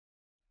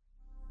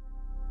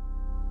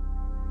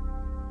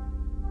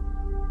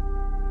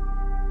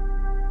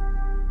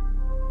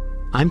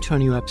I'm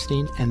Tonio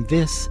Epstein, and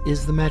this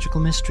is the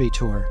Magical Mystery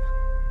Tour.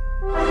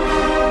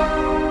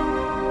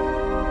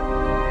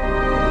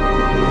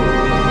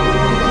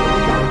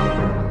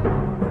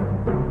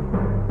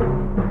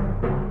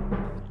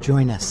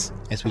 Join us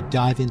as we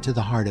dive into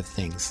the heart of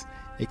things,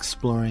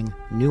 exploring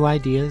new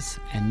ideas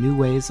and new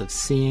ways of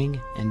seeing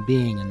and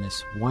being in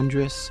this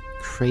wondrous,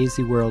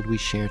 crazy world we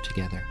share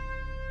together.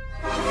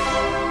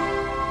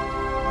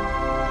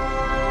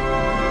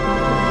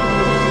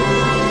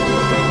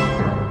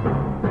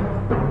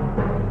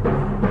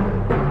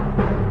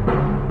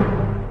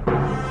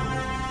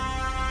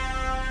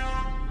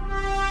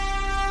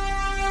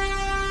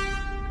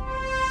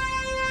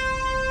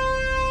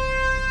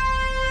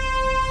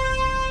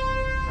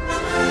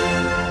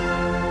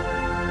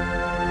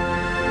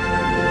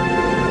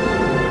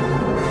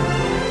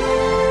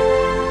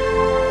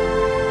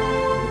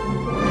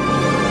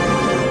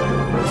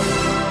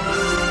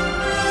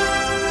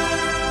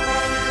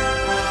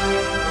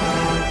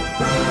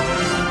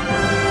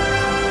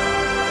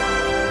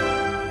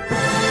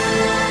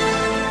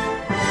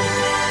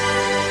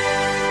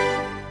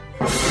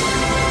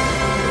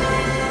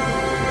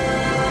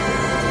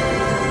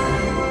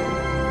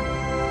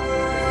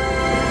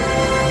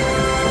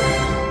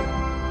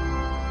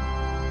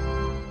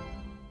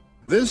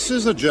 This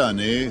is a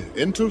journey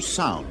into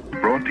sound.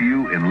 Brought to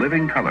you in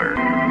living color.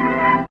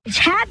 It's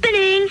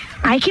happening.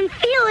 I can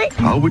feel it.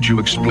 How would you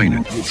explain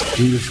it? It's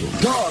beautiful.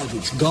 God,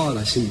 it's God.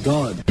 I see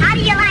God. How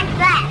do you like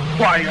that?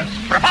 Why,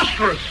 it's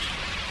preposterous.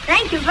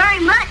 Thank you very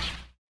much.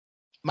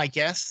 My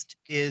guest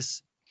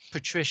is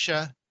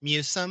Patricia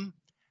Muehsam.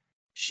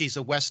 She's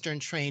a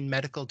Western-trained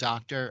medical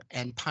doctor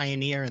and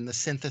pioneer in the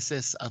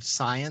synthesis of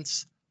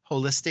science,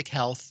 holistic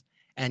health,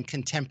 and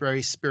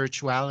contemporary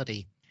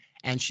spirituality.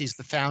 And she's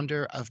the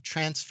founder of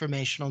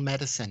Transformational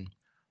Medicine,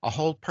 a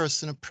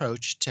whole-person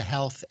approach to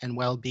health and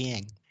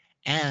well-being.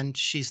 And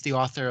she's the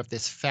author of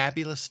this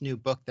fabulous new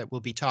book that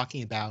we'll be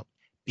talking about,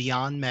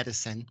 Beyond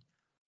Medicine,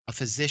 a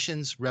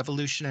physician's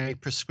revolutionary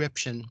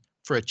prescription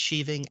for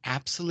achieving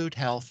absolute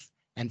health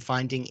and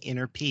finding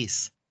inner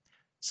peace.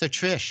 So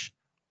Trish,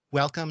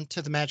 welcome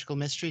to the Magical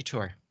Mystery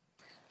Tour.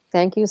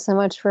 Thank you so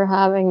much for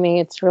having me.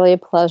 It's really a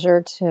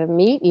pleasure to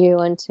meet you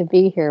and to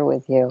be here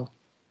with you.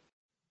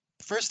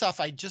 First off,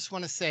 I just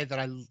want to say that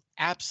I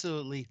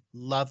absolutely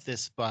love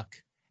this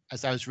book.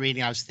 As I was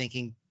reading, I was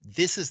thinking,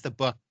 this is the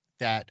book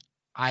that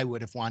I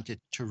would have wanted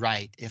to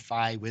write if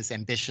I was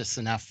ambitious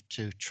enough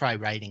to try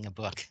writing a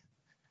book.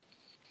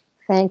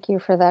 Thank you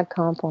for that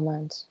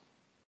compliment.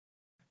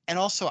 And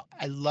also,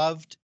 I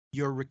loved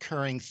your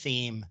recurring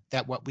theme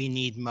that what we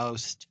need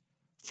most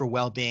for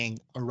well-being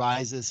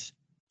arises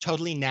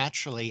totally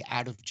naturally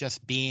out of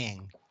just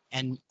being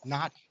and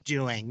not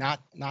doing,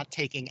 not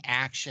taking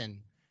action.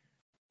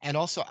 And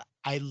also,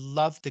 I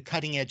love the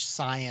cutting edge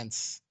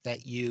science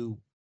that you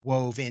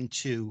wove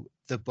into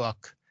the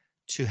book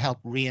to help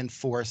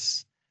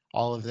reinforce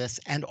all of this.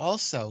 And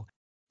also,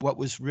 what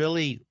was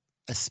really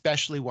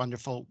especially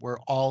wonderful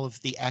were all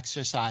of the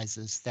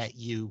exercises that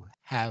you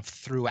have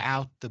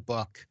throughout the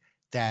book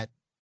that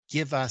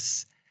give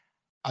us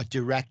a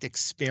direct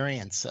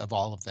experience of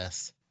all of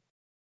this.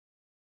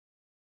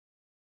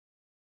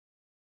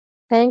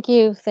 Thank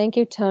you. Thank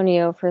you,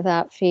 Tonio, for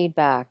that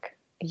feedback.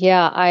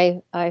 Yeah,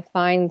 I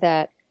find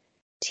that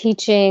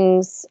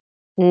teachings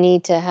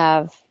need to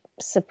have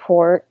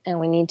support, and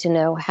we need to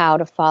know how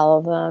to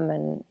follow them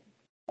and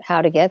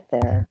how to get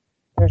there.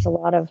 There's a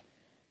lot of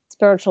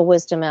spiritual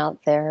wisdom out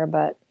there,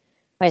 but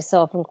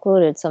myself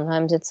included,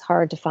 sometimes it's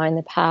hard to find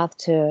the path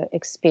to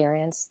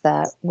experience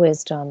that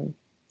wisdom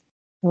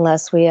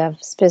unless we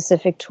have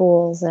specific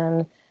tools.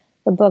 And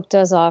the book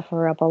does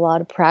offer up a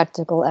lot of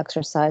practical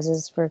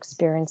exercises for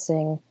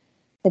experiencing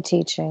the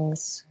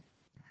teachings.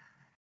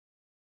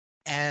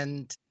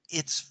 And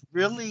it's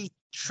really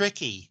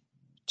tricky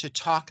to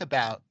talk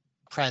about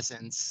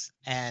presence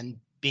and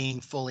being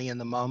fully in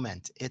the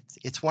moment.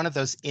 It's one of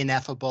those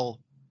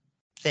ineffable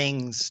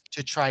things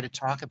to try to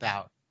talk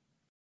about.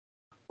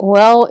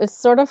 Well, it's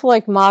sort of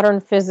like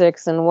modern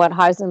physics and what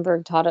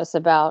Heisenberg taught us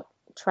about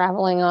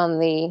traveling on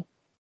the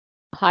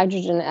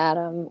hydrogen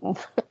atom.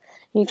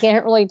 You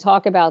can't really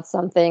talk about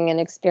something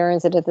and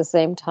experience it at the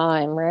same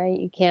time, right?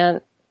 You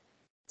can't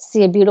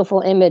see a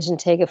beautiful image and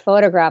take a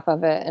photograph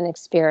of it and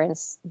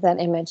experience that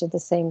image at the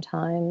same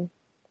time.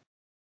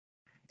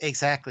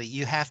 Exactly.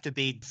 You have to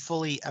be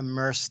fully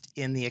immersed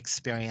in the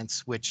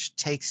experience, which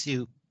takes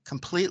you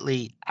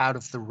completely out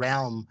of the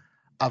realm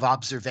of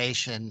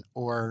observation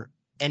or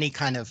any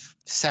kind of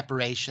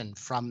separation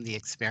from the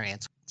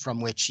experience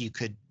from which you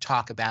could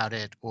talk about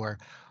it or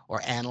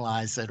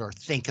analyze it or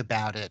think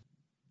about it,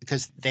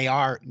 because they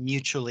are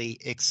mutually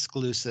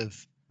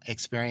exclusive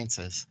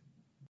experiences.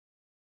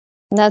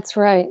 That's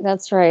right.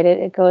 That's right.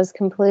 It goes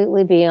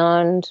completely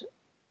beyond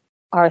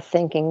our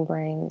thinking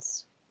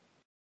brains.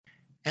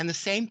 And the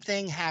same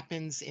thing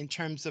happens in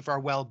terms of our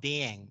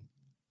well-being.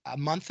 A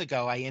month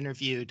ago, I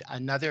interviewed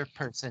another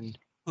person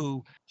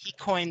who he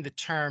coined the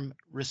term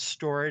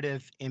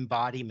restorative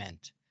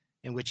embodiment,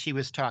 in which he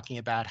was talking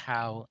about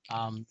how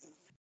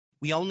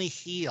we only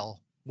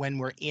heal when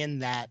we're in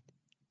that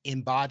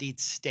embodied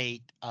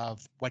state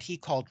of what he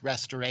called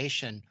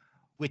restoration,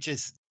 which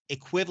is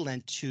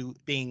equivalent to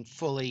being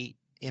fully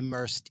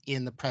immersed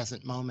in the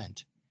present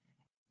moment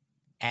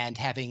and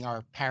having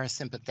our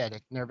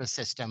parasympathetic nervous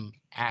system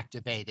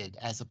activated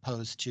as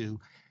opposed to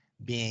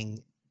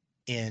being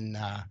in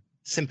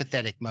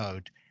sympathetic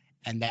mode,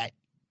 and that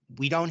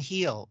we don't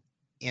heal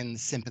in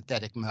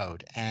sympathetic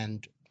mode.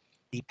 And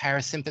the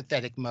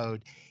parasympathetic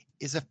mode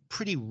is a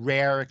pretty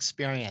rare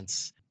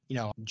experience,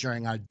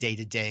 during our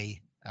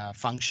day-to-day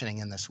functioning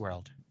in this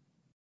world.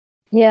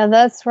 Yeah,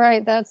 that's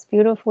right. That's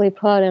beautifully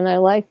put. And I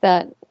like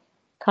that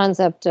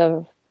concept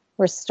of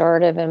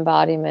restorative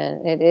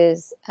embodiment. It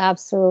is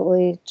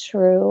absolutely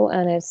true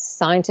and it's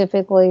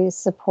scientifically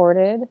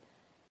supported.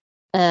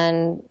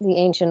 And the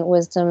ancient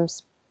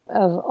wisdoms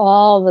of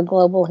all the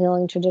global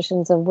healing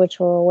traditions of which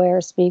we're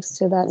aware speaks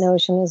to that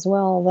notion as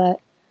well, that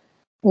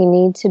we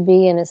need to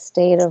be in a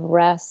state of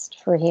rest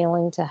for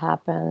healing to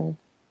happen.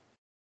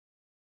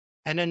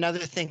 And another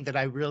thing that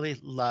I really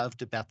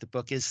loved about the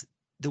book is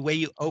the way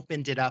you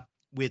opened it up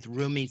with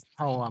Rumi's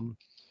poem,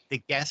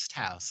 The Guest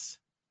House.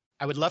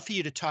 I would love for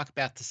you to talk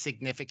about the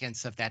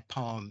significance of that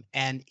poem.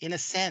 And in a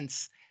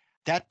sense,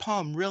 that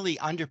poem really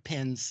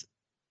underpins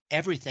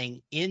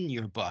everything in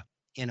your book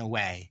in a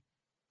way.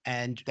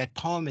 And that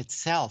poem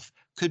itself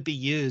could be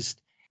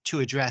used to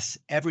address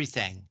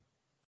everything.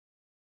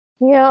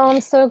 Yeah,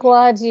 I'm so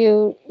glad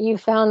you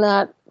found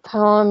that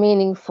poem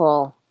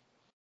meaningful.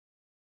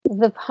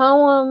 The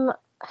poem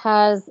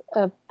has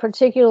a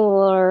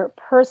particular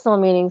personal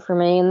meaning for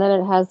me, and then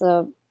it has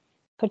a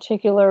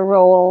particular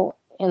role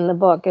in the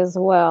book as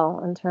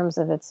well in terms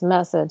of its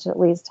message, at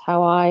least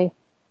how I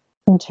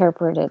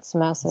interpret its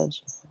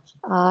message.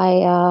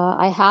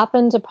 I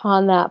happened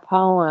upon that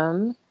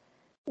poem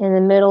in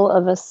the middle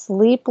of a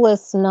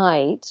sleepless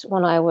night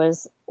when I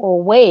was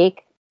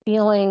awake,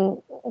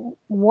 feeling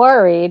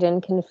worried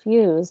and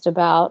confused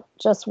about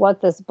just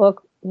what this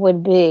book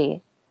would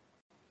be.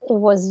 It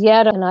was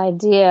yet an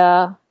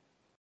idea,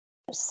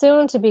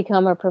 soon to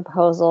become a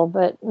proposal,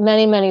 but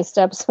many, many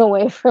steps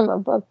away from a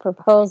book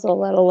proposal,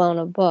 let alone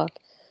a book.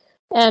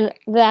 And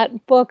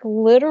that book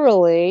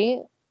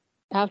literally,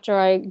 after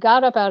I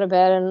got up out of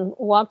bed and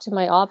walked to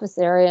my office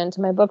area and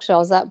to my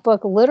bookshelves, that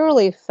book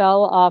literally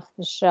fell off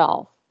the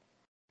shelf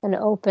and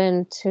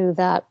opened to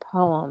that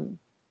poem.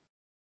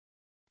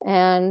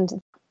 And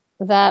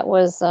that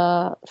was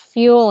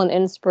fuel and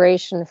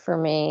inspiration for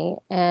me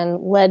and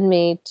led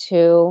me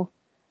to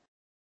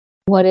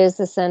what is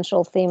the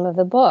central theme of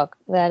the book,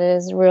 that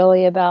is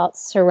really about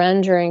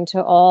surrendering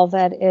to all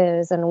that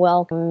is and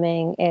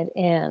welcoming it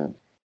in,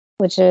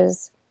 which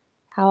is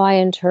how I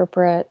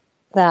interpret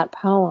that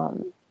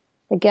poem.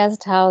 The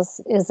guest house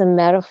is a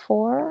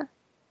metaphor.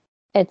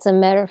 It's a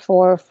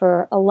metaphor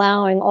for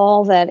allowing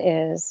all that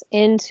is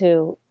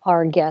into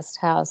our guest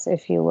house,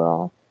 if you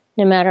will,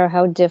 no matter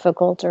how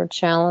difficult or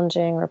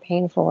challenging or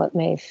painful it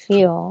may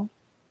feel.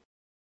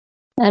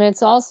 And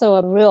it's also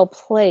a real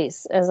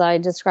place, as I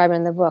describe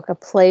in the book, a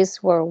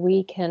place where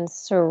we can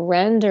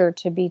surrender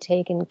to be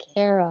taken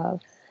care of.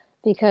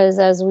 Because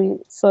as we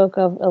spoke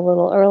of a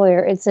little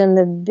earlier, it's in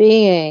the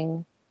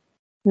being,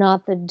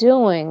 not the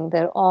doing,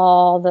 that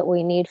all that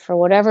we need for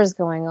whatever's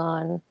going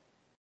on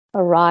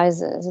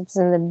arises. It's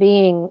in the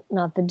being,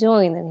 not the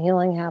doing, that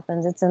healing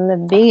happens. It's in the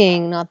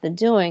being, not the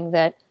doing,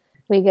 that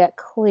we get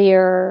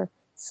clear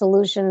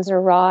solutions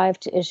arrive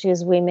to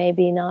issues we may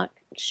be not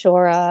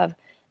sure of.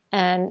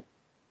 And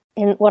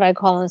in what I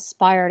call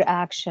inspired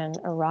action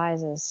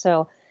arises.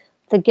 So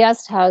the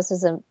guest house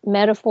is a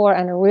metaphor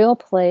and a real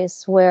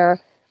place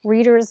where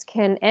readers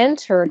can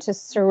enter to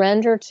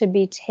surrender to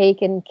be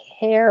taken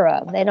care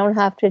of. They don't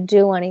have to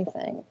do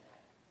anything.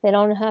 They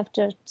don't have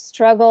to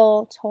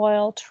struggle,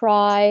 toil,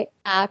 try,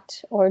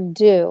 act, or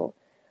do.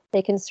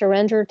 They can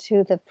surrender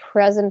to the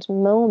present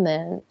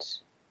moment,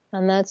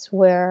 and that's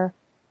where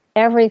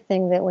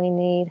everything that we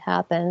need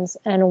happens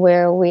and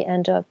where we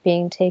end up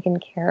being taken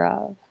care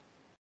of.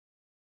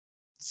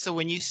 So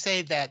when you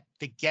say that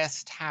the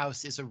guest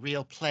house is a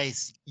real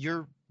place,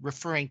 you're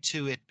referring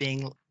to it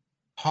being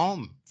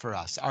home for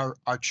us,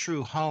 our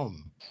true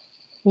home.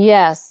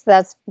 Yes,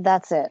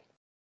 that's it.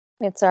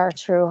 It's our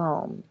true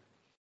home.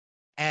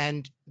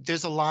 And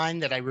there's a line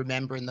that I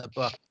remember in the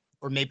book,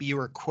 or maybe you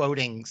were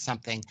quoting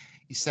something.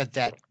 You said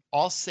that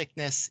all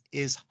sickness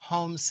is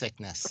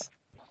homesickness.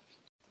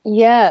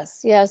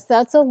 Yes,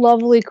 that's a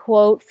lovely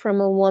quote from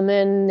a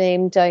woman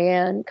named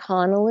Diane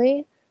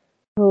Connolly,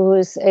 who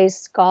is a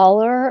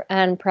scholar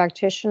and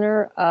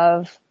practitioner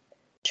of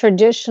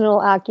traditional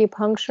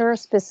acupuncture,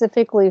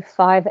 specifically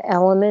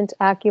 5-element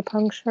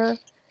acupuncture.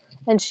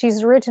 And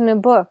she's written a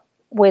book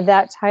with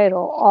that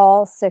title,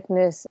 All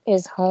Sickness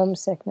is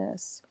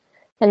Homesickness,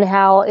 and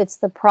how it's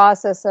the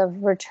process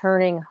of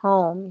returning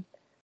home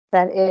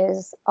that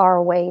is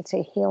our way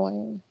to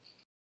healing.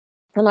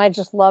 And I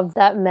just love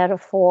that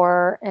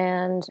metaphor,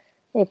 and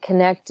it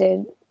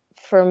connected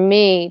for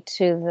me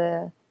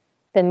to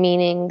the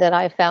meaning that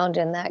I found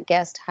in that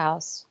guest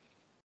house.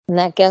 And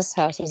that guest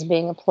house is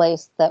being a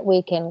place that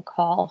we can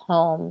call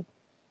home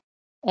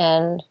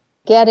and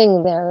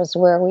getting there is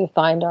where we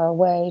find our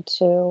way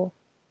to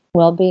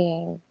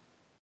well-being.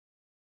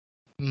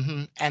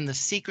 And the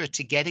secret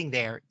to getting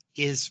there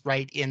is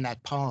right in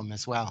that poem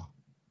as well.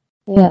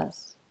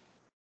 Yes.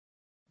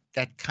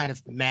 That kind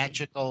of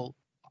magical,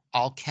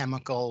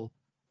 alchemical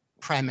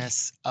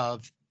premise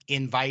of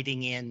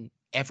inviting in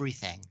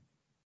everything.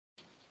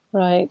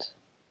 Right.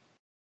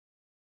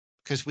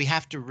 Because we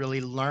have to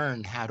really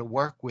learn how to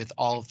work with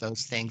all of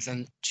those things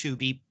and to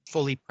be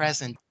fully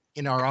present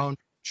in our own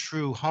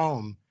true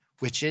home,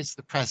 which is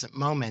the present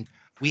moment.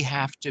 We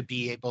have to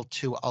be able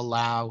to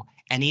allow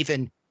and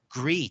even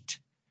greet,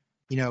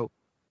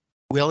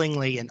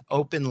 willingly and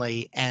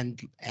openly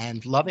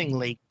and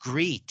lovingly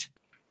greet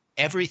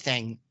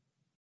everything,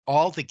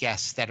 all the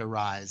guests that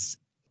arise.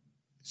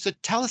 So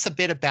tell us a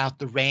bit about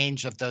the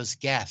range of those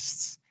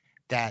guests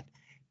that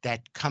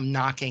come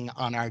knocking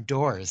on our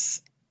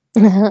doors.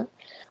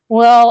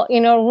 Well,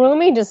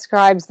 Rumi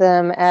describes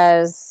them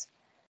as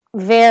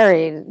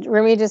varied.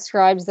 Rumi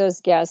describes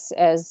those guests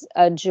as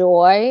a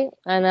joy,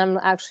 and I'm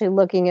actually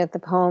looking at the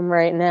poem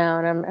right now,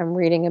 and I'm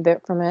reading a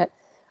bit from it.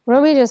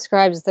 Rumi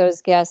describes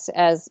those guests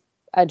as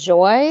a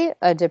joy,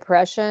 a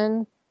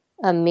depression,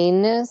 a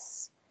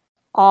meanness,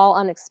 all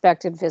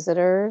unexpected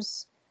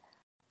visitors,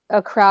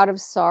 a crowd of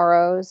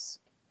sorrows,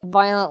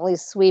 violently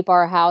sweep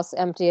our house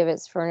empty of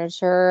its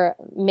furniture,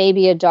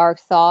 maybe a dark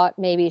thought,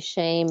 maybe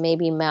shame,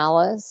 maybe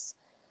malice.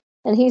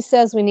 And he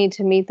says we need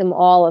to meet them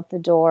all at the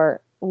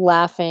door,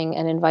 laughing,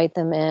 and invite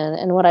them in.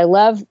 And what I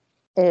love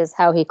is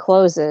how he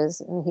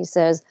closes. And he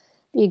says,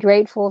 be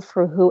grateful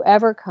for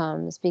whoever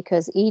comes,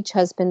 because each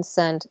has been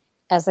sent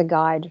as a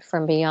guide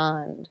from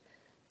beyond.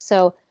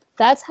 So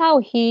that's how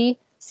he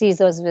sees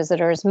those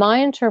visitors. My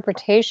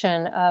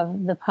interpretation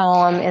of the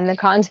poem in the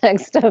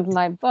context of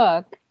my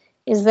book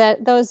is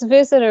that those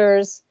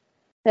visitors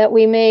that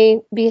we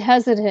may be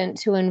hesitant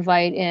to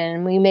invite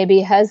in, we may be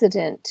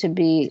hesitant to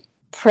be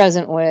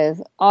present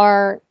with,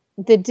 are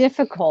the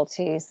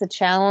difficulties, the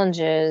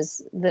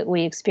challenges that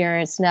we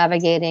experience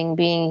navigating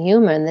being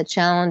human, the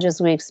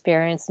challenges we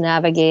experience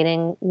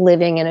navigating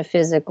living in a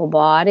physical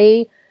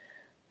body,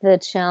 the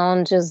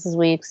challenges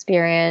we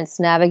experience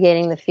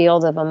navigating the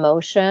field of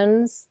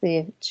emotions,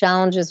 the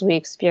challenges we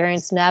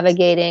experience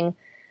navigating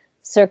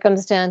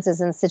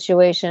circumstances and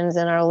situations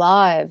in our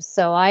lives.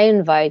 So I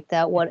invite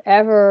that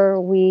whatever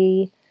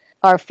we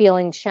are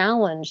feeling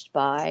challenged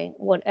by,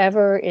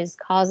 whatever is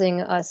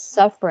causing us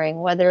suffering,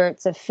 whether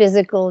it's a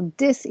physical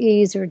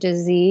dis-ease or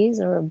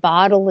disease or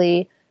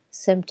bodily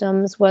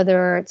symptoms,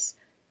 whether it's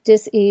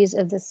dis-ease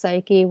of the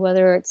psyche,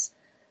 whether it's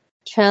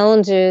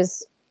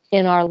challenges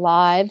in our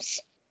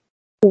lives,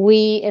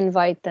 we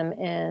invite them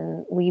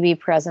in, we be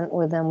present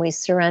with them, we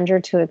surrender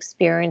to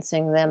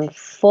experiencing them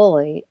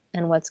fully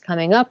and what's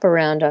coming up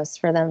around us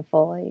for them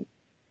fully.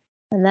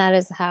 And that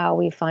is how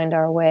we find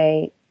our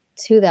way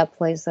to that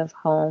place of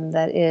home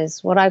that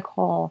is what I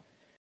call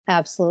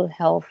absolute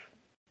health.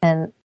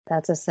 And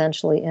that's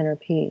essentially inner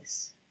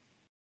peace.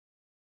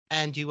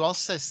 And you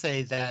also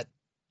say that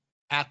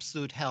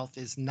absolute health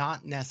is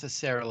not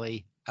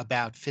necessarily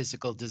about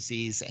physical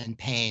disease and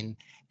pain,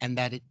 and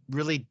that it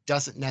really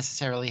doesn't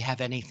necessarily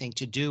have anything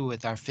to do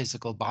with our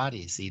physical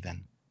bodies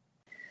even.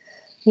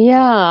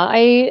 Yeah,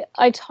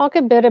 I talk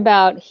a bit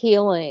about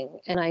healing,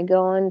 and I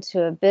go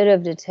into a bit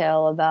of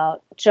detail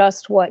about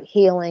just what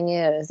healing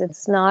is.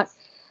 It's not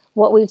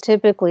what we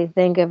typically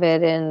think of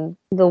it in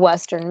the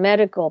Western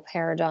medical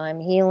paradigm.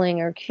 Healing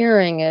or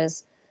curing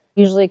is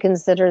usually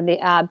considered the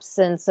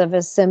absence of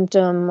a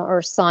symptom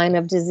or sign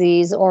of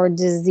disease or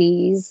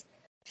disease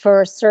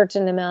for a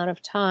certain amount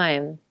of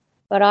time.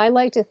 But I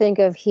like to think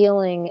of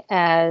healing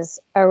as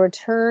a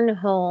return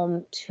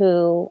home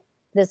to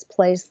this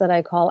place that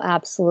I call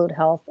absolute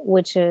health,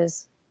 which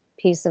is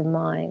peace of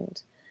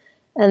mind.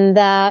 And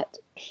that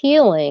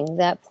healing,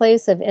 that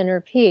place of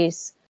inner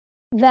peace,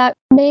 that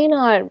may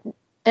not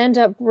end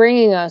up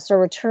bringing us or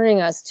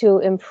returning us to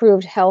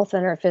improved health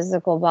in our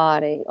physical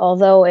body,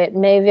 although it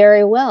may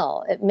very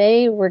well. It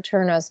may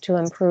return us to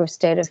improved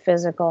state of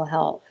physical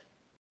health,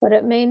 but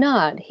it may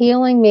not.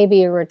 Healing may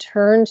be a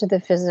return to the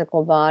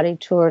physical body,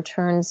 to a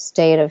return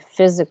state of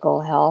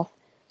physical health,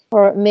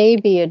 or it may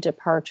be a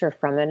departure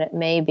from it. It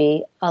may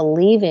be a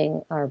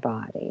leaving our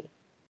body.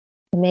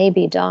 It may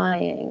be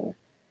dying.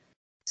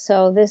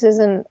 So this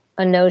isn't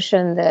a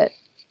notion that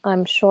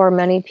I'm sure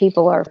many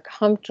people are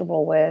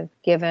comfortable with,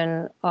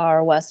 given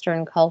our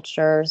Western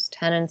culture's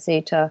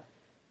tendency to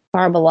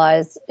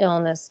barbarize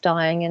illness,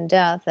 dying, and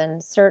death,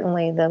 and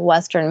certainly the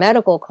Western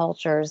medical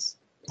culture's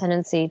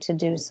tendency to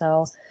do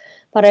so.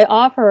 But I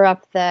offer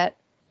up that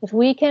if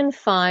we can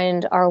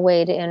find our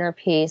way to inner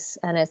peace,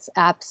 and it's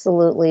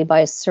absolutely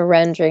by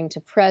surrendering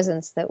to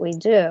presence that we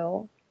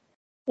do,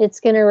 it's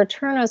going to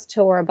return us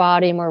to our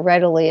body more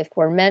readily if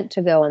we're meant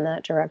to go in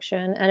that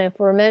direction. And if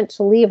we're meant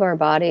to leave our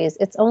bodies,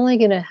 it's only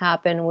going to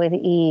happen with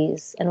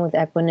ease and with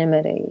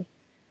equanimity.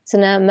 So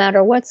no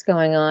matter what's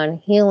going on,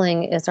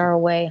 healing is our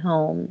way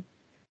home,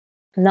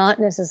 not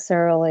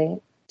necessarily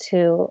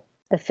to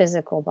the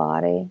physical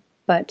body,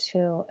 but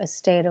to a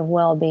state of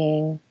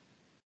well-being.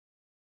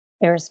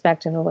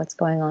 irrespective of what's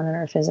going on in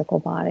our physical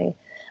body.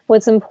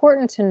 What's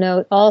important to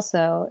note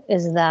also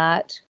is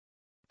that,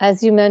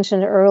 as you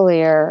mentioned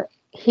earlier,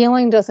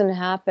 healing doesn't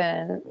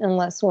happen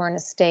unless we're in a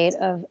state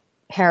of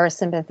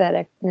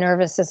parasympathetic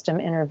nervous system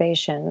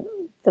innervation.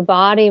 The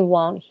body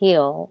won't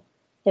heal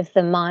if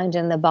the mind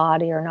and the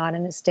body are not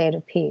in a state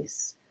of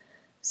peace.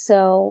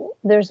 So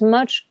there's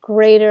much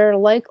greater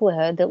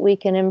likelihood that we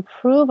can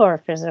improve our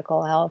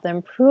physical health,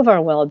 improve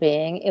our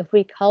well-being if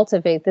we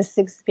cultivate this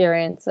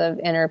experience of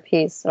inner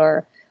peace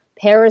or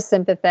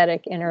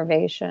parasympathetic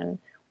innervation,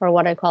 or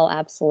what I call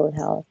absolute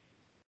health.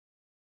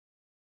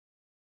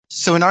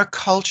 So in our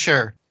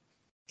culture,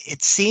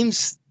 it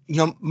seems,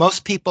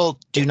 most people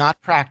do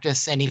not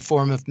practice any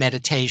form of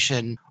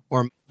meditation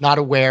or not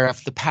aware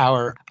of the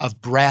power of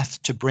breath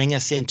to bring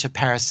us into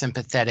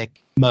parasympathetic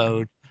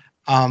mode.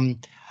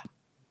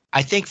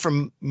 I think for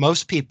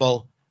most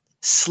people,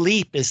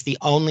 sleep is the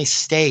only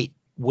state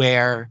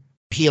where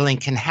healing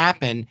can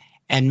happen,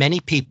 and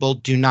many people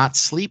do not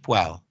sleep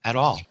well at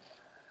all.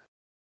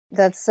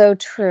 That's so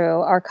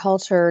true. Our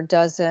culture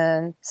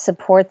doesn't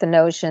support the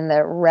notion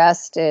that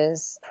rest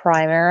is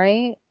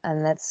primary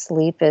and that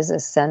sleep is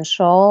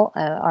essential.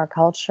 Our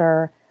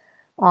culture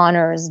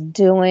honors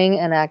doing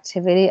an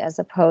activity as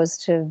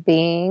opposed to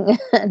being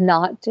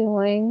not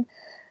doing.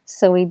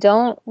 So we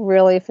don't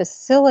really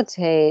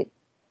facilitate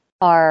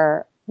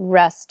our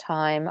rest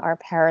time, our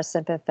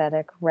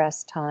parasympathetic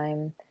rest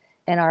time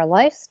in our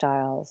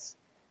lifestyles.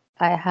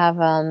 I have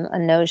a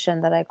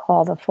notion that I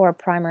call the 4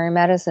 primary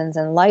medicines,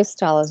 and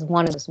lifestyle is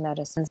one of those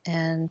medicines.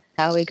 And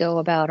how we go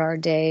about our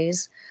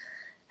days,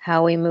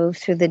 how we move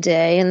through the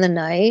day and the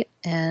night.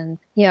 And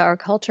yeah, our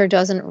culture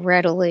doesn't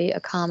readily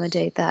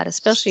accommodate that,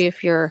 especially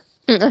if you're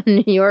a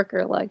New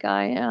Yorker like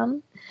I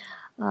am.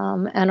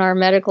 And our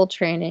medical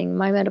training,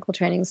 my medical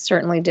training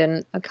certainly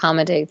didn't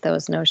accommodate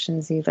those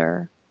notions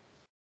either.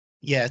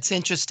 Yeah, it's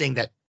interesting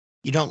that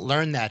you don't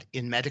learn that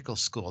in medical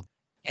school,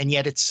 and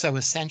yet it's so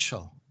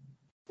essential.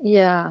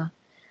 Yeah.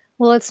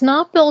 Well, it's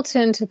not built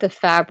into the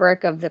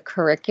fabric of the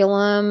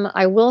curriculum.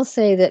 I will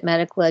say that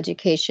medical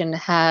education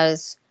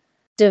has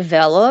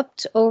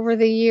developed over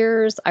the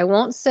years. I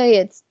won't say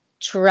it's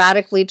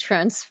radically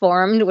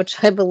transformed,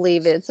 which I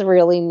believe it's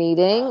really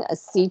needing a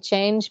sea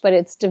change, but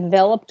it's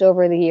developed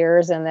over the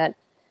years, and that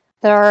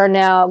there are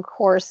now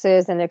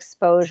courses and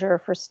exposure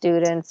for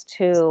students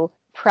to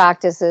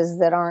practices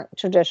that aren't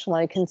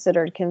traditionally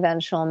considered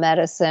conventional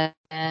medicine.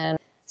 And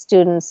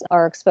students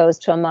are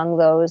exposed to, among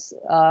those,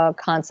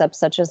 concepts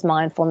such as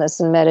mindfulness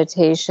and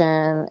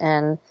meditation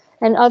and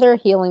other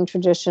healing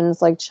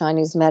traditions like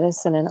Chinese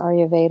medicine and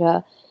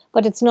Ayurveda.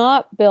 But it's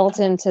not built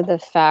into the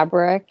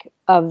fabric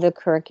of the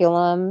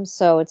curriculum,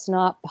 so it's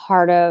not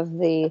part of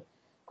the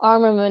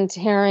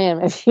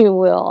armamentarium, if you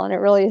will, and it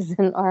really is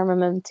an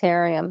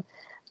armamentarium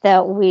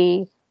that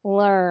we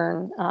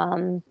learn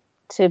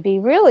to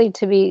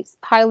be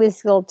highly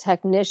skilled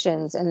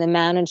technicians in the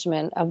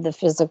management of the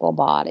physical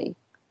body.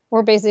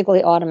 We're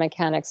basically auto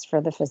mechanics for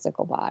the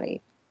physical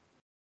body.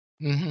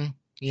 Mm-hmm.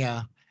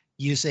 Yeah,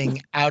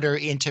 using outer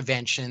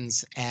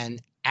interventions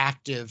and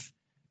active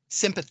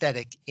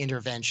sympathetic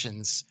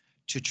interventions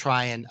to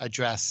try and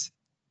address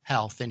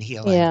health and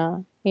healing.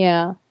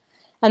 Yeah.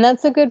 And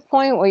that's a good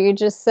point what you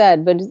just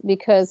said, but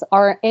because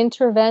our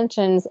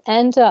interventions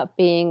end up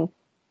being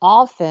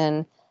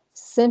often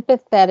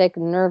sympathetic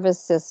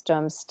nervous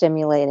system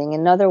stimulating.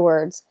 In other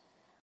words,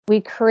 we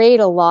create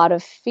a lot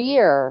of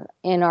fear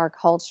in our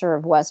culture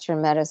of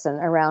Western medicine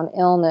around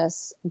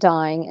illness,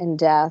 dying, and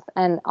death,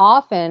 and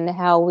often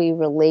how we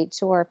relate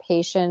to our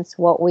patients,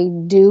 what we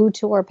do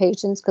to our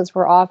patients, because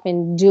we're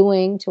often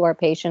doing to our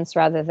patients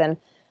rather than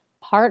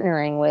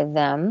partnering with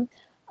them.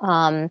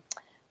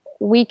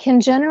 We can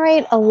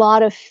generate a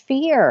lot of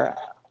fear,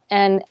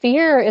 and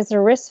fear is a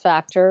risk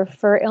factor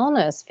for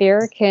illness.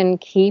 Fear can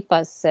keep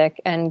us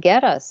sick and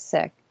get us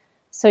sick.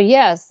 So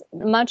yes,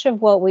 much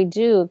of what we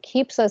do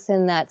keeps us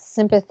in that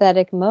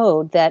sympathetic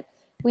mode that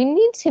we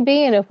need to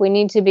be in if we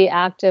need to be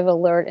active,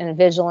 alert, and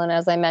vigilant.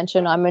 As I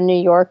mentioned, I'm a New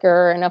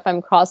Yorker, and if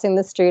I'm crossing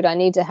the street, I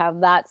need to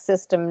have that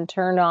system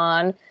turned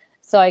on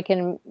so I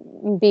can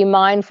be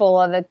mindful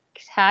of a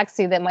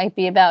taxi that might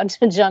be about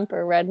to jump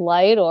a red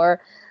light, or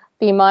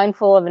be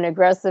mindful of an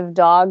aggressive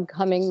dog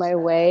coming my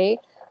way.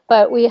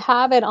 But we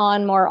have it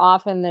on more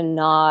often than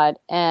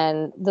not,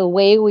 and the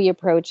way we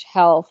approach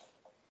health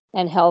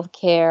and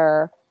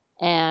healthcare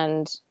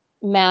and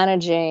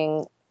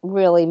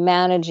really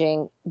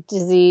managing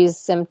disease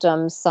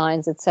symptoms,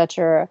 signs,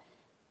 etc.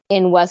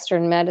 in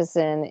Western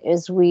medicine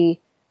is we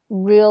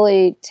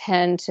really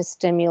tend to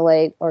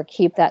stimulate or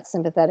keep that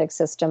sympathetic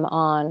system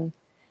on.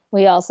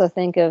 We also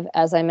think of,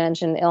 as I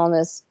mentioned,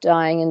 illness,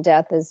 dying, and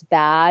death as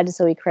bad,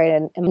 so we create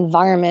an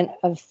environment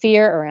of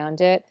fear around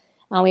it,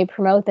 and we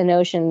promote the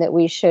notion that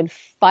we should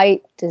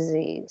fight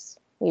disease.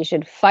 We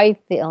should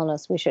fight the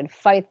illness. We should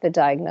fight the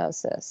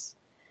diagnosis.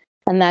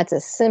 And that's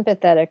a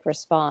sympathetic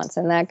response.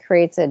 And that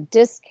creates a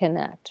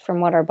disconnect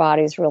from what our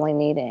body's really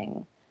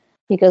needing.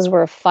 Because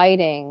we're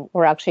fighting,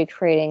 we're actually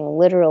creating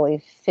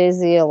literally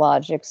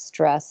physiologic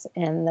stress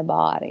in the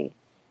body.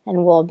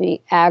 and we'll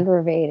be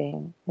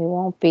aggravating. We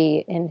won't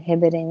be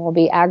inhibiting. We'll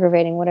be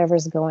aggravating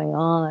whatever's going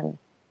on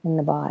in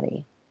the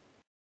body.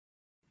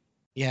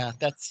 Yeah,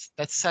 that's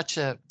such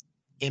a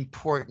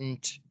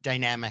important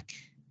dynamic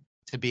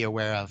to be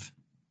aware of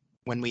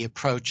when we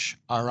approach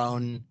our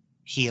own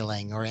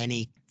healing or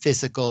any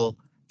physical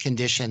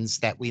conditions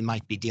that we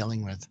might be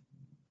dealing with.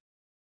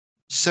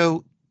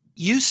 So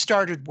you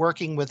started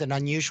working with an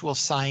unusual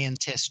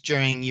scientist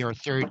during your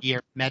third year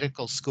of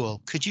medical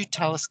school. Could you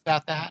tell us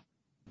about that?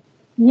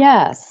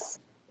 Yes.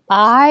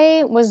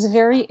 I was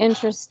very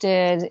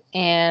interested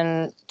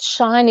in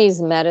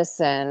Chinese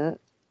medicine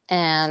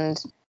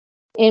and,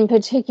 in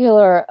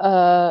particular,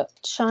 a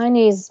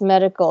Chinese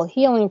medical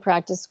healing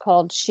practice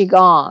called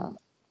Qigong.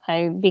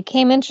 I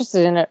became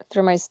interested in it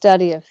through my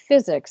study of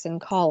physics in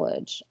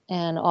college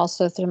and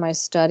also through my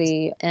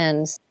study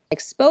and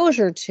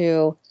exposure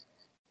to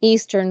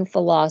Eastern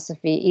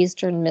philosophy,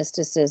 Eastern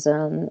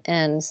mysticism,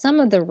 and some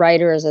of the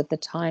writers at the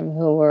time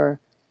who were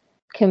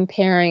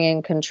comparing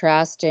and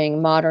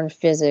contrasting modern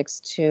physics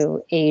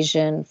to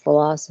Asian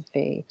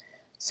philosophy.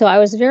 So I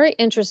was very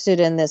interested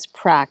in this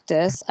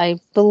practice. I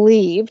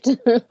believed,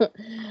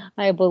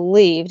 and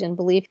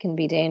belief can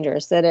be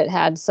dangerous, that it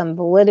had some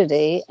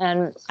validity,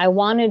 and I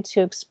wanted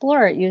to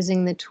explore it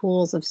using the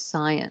tools of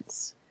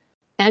science.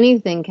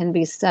 Anything can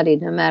be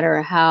studied, no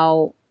matter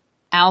how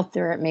out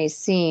there it may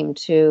seem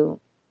to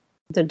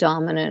the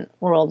dominant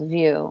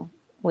worldview.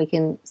 We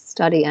can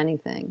study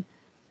anything.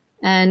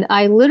 And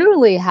I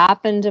literally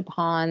happened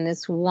upon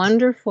this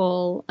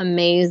wonderful,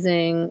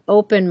 amazing,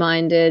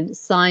 open-minded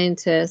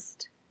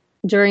scientist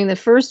during the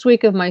first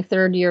week of my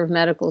third year of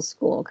medical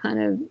school,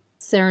 kind of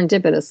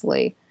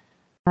serendipitously.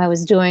 I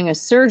was doing a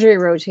surgery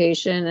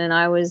rotation and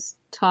I was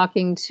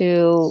talking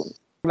to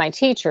my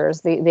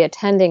teachers, the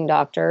attending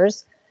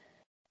doctors,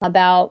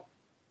 about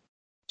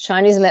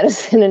Chinese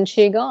medicine and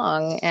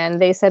Qigong. And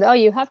they said, "Oh,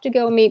 you have to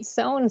go meet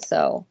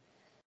so-and-so."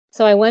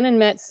 So I went and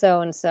met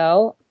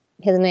so-and-so.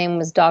 His name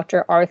was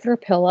Dr. Arthur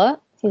Pilla.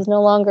 He's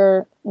no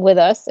longer with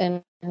us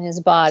in his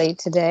body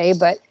today,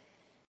 but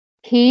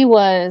he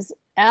was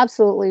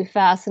absolutely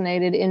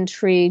fascinated,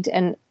 intrigued,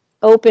 and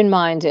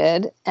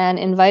open-minded, and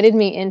invited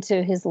me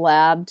into his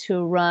lab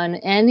to run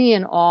any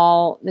and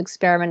all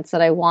experiments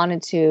that I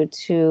wanted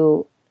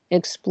to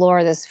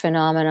explore this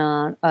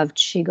phenomenon of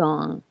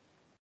Qigong,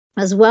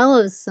 as well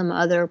as some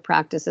other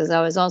practices.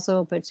 I was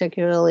also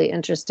particularly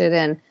interested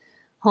in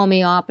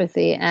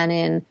homeopathy and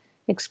in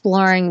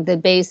exploring the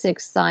basic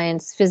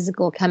science,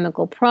 physical,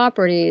 chemical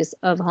properties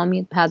of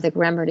homeopathic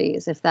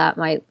remedies, if that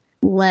might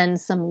lend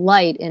some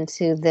light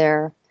into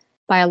their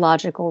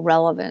biological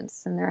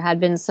relevance. And there had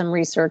been some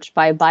research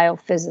by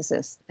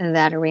biophysicists in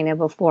that arena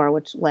before,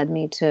 which led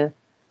me to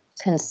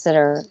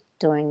consider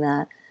doing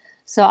that.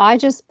 So I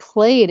just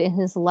played in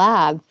his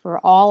lab for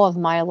all of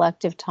my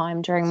elective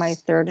time during my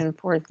third and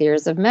fourth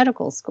years of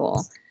medical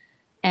school.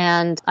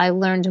 And I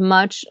learned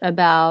much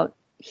about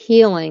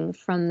healing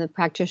from the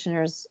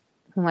practitioners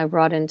whom I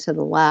brought into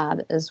the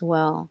lab as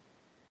well.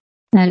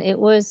 And it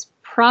was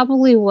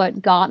probably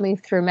what got me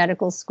through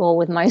medical school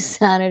with my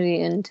sanity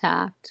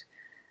intact,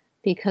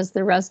 because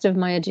the rest of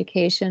my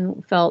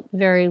education felt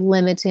very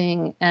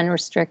limiting and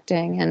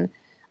restricting. And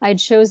I'd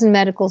chosen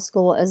medical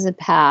school as a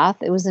path.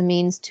 It was a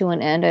means to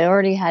an end. I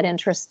already had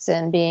interests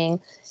in being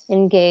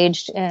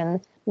engaged in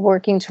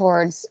working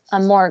towards a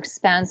more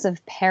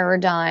expansive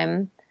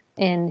paradigm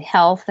in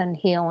health and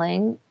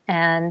healing.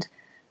 And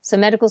so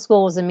medical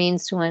school was a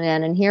means to an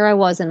end. And here I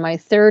was in my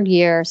third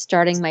year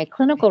starting my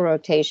clinical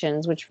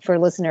rotations, which for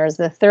listeners,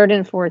 the third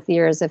and fourth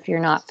years, if you're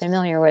not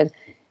familiar with,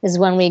 is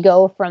when we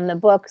go from the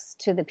books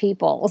to the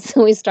people.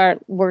 So we start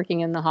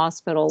working in the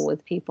hospital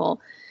with people.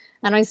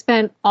 And I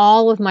spent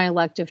all of my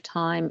elective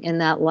time in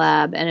that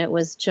lab, and it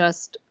was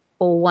just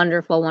a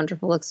wonderful,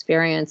 wonderful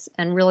experience,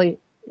 and really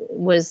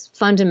was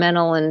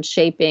fundamental in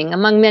shaping,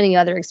 among many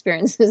other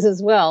experiences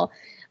as well,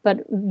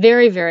 but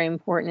very, very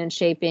important in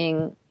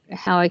shaping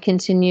how I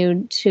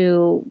continued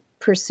to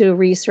pursue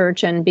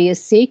research and be a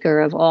seeker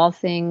of all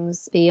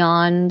things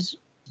beyond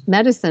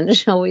medicine,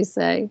 shall we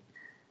say.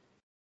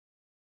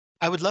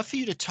 I would love for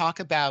you to talk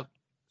about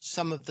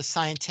some of the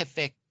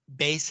scientific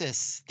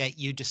basis that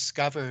you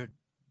discovered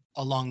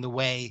along the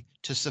way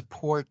to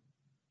support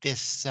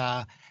this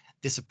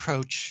this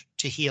approach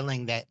to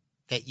healing that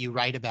you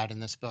write about in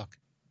this book.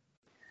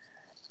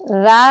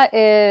 That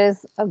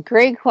is a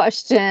great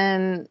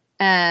question,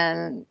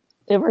 and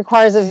it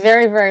requires a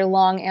very, very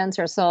long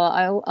answer. So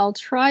I'll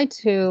try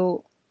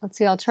to,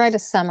 I'll try to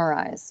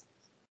summarize.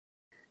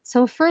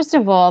 So first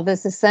of all,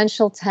 this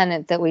essential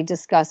tenet that we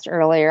discussed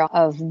earlier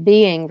of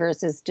being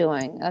versus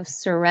doing, of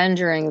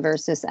surrendering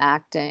versus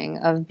acting,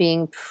 of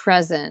being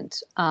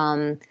present,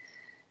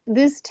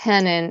 this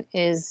tenet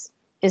is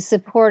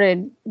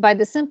supported by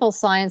the simple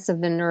science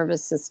of the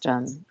nervous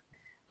system.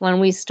 When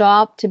we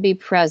stop to be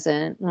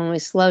present, when we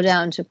slow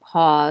down to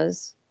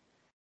pause,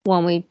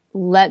 when we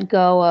let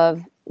go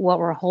of what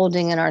we're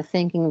holding in our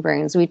thinking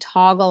brains, we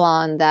toggle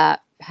on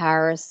that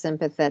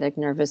parasympathetic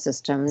nervous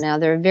system. Now,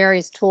 there are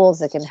various tools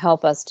that can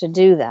help us to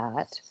do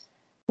that.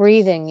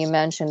 Breathing, you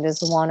mentioned,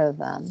 is one of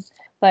them.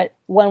 But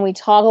when we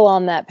toggle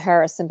on that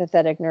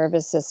parasympathetic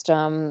nervous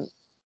system,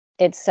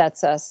 it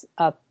sets us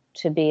up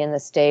to be in the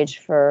stage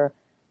for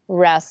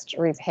rest,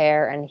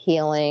 repair, and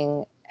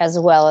healing, as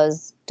well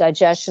as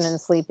digestion and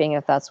sleeping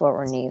if that's what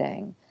we're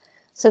needing.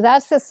 So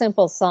that's the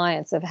simple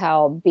science of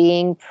how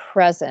being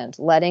present,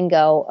 letting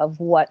go of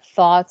what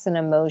thoughts and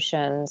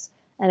emotions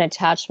and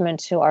attachment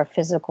to our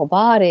physical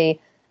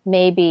body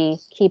may be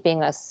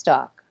keeping us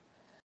stuck.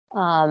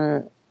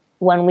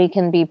 When we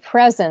can be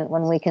present,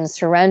 when we can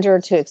surrender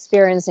to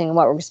experiencing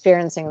what we're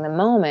experiencing in the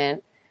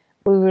moment,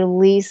 we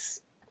release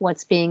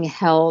what's being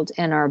held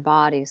in our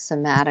body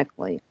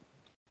somatically.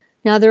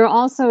 Now, there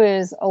also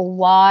is a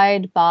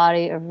wide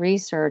body of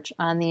research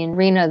on the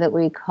arena that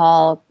we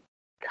call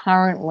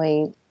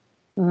currently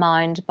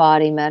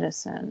mind-body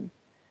medicine,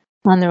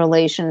 on the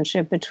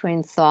relationship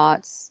between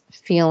thoughts,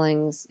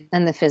 feelings,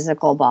 and the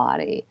physical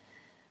body.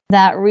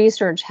 That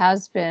research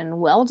has been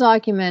well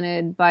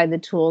documented by the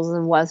tools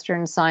of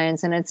Western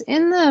science, and it's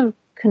in the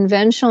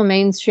conventional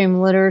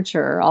mainstream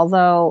literature,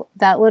 although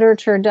that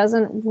literature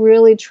doesn't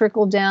really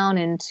trickle down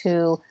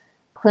into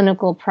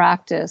clinical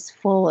practice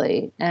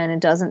fully, and it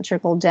doesn't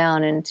trickle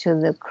down into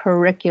the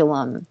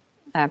curriculum,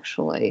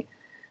 actually.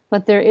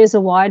 But there is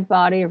a wide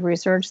body of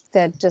research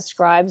that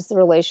describes the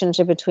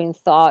relationship between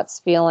thoughts,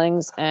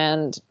 feelings,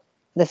 and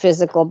the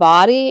physical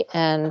body,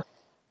 and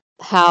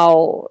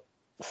how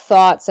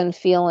thoughts and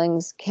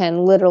feelings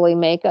can literally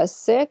make us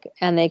sick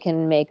and they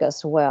can make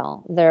us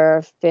well. There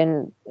have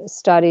been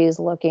studies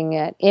looking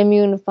at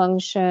immune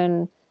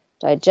function,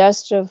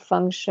 digestive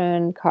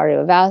function,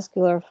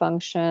 cardiovascular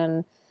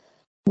function,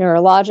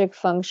 neurologic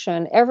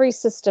function, every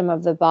system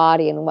of the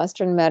body. In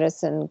Western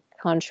medicine,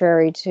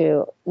 contrary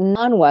to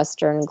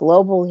non-Western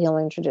global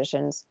healing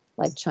traditions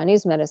like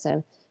Chinese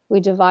medicine, we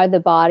divide the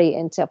body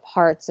into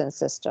parts and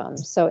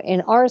systems. So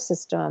in our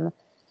system,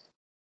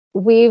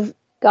 we've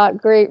got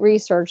great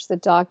research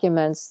that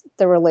documents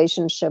the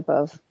relationship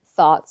of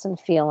thoughts and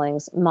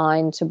feelings,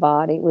 mind to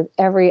body, with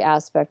every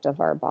aspect of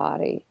our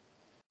body.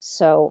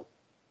 So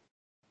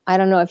I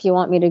don't know if you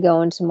want me to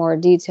go into more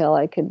detail.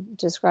 I could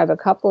describe a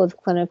couple of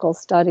clinical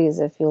studies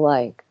if you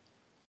like.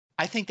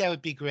 I think that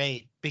would be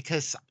great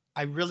because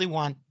I really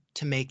want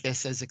to make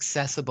this as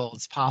accessible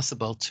as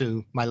possible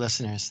to my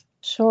listeners.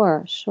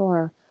 Sure,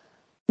 sure.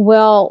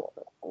 Well,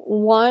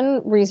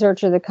 one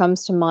researcher that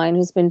comes to mind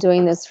who's been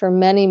doing this for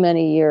many,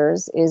 many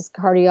years is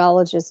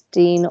cardiologist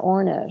Dean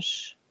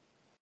Ornish.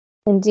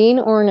 And Dean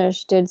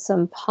Ornish did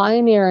some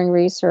pioneering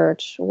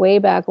research way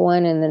back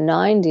when in the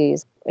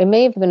 90s, it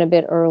may have been a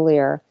bit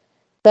earlier,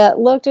 that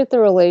looked at the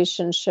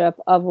relationship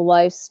of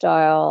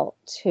lifestyle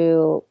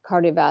to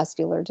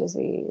cardiovascular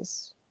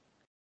disease.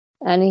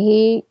 And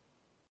he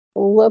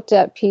looked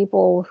at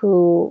people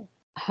who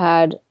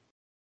had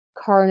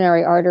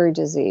coronary artery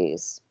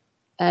disease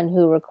and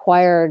who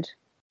required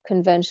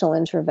conventional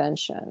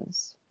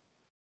interventions.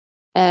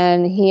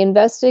 And he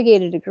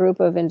investigated a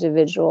group of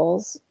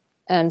individuals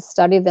and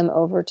studied them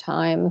over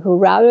time who,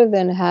 rather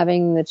than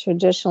having the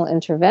traditional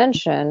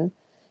intervention,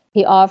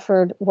 he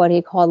offered what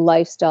he called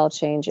lifestyle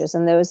changes.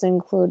 And those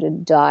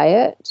included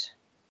diet,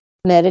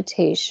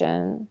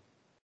 meditation,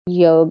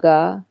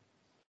 yoga,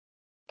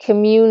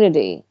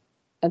 community,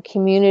 a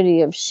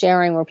community of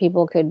sharing where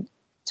people could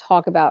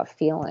talk about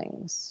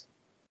feelings.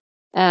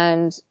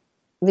 And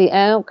the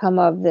outcome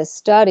of this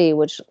study,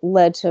 which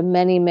led to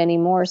many, many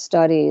more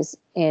studies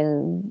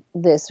in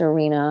this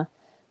arena,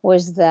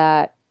 was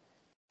that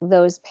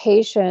those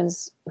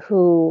patients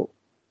who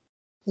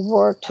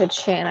worked to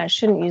change, I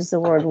shouldn't use the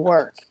word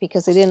work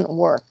because it didn't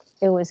work.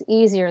 It was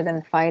easier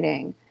than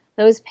fighting.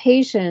 Those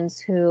patients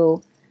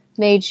who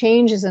made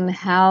changes in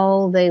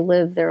how they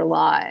lived their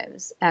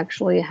lives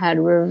actually had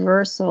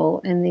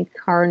reversal in the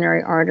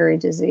coronary artery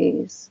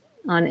disease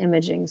on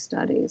imaging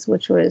studies,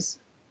 which was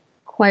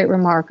quite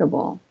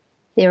remarkable.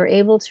 They were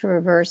able to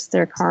reverse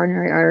their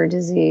coronary artery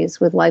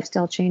disease with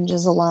lifestyle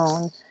changes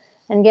alone.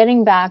 And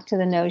getting back to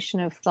the notion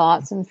of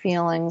thoughts and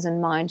feelings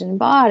and mind and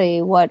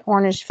body, what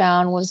Ornish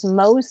found was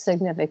most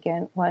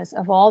significant was,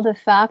 of all the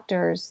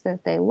factors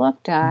that they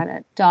looked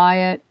at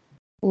diet,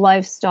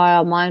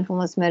 lifestyle,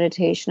 mindfulness,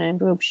 meditation, and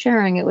group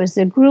sharing, it was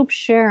the group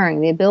sharing,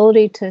 the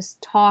ability to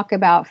talk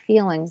about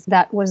feelings,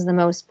 that was the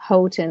most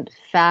potent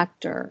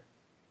factor,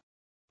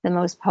 the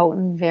most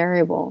potent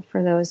variable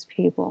for those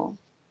people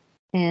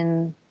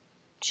in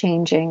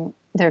changing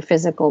their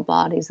physical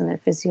bodies and their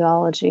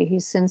physiology.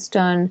 He's since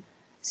done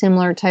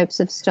similar types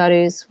of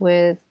studies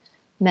with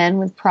men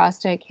with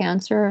prostate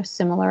cancer,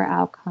 similar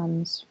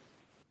outcomes.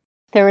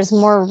 There is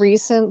more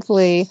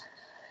recently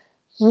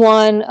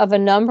one of a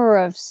number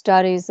of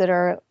studies that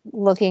are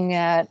looking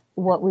at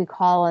what we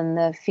call in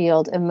the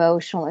field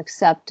emotional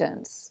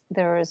acceptance.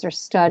 There was a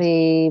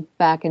study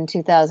back in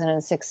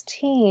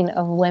 2016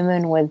 of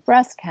women with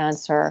breast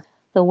cancer.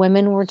 The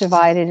women were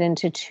divided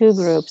into two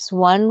groups.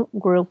 One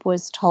group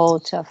was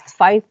told to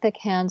fight the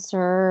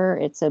cancer.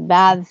 It's a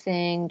bad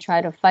thing. Try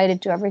to fight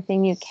it. Do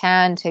everything you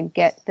can to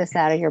get this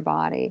out of your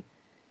body.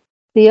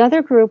 The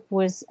other group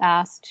was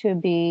asked to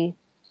be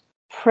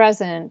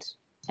present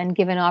and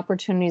given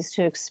opportunities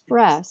to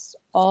express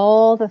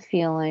all the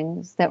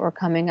feelings that were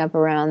coming up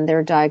around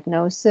their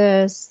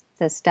diagnosis,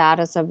 the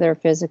status of their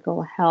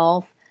physical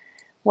health,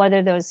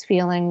 whether those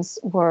feelings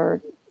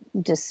were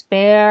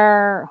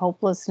despair,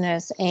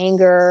 hopelessness,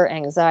 anger,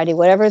 anxiety,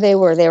 whatever they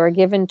were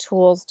given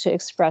tools to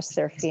express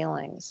their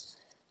feelings.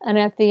 And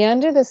at the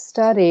end of the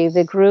study,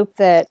 the group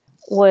that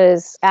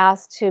was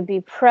asked to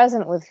be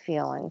present with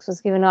feelings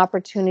was given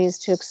opportunities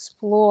to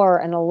explore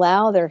and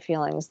allow their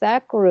feelings.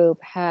 That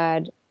group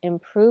had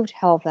improved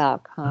health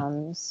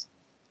outcomes,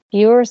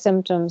 fewer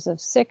symptoms of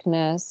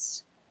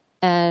sickness,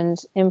 and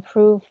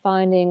improved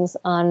findings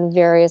on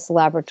various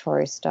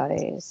laboratory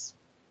studies.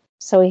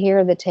 So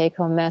here the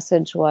take-home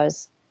message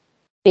was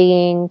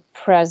being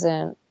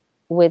present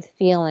with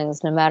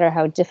feelings, no matter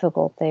how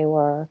difficult they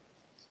were,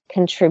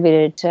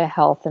 contributed to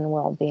health and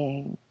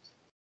well-being.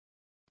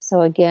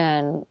 So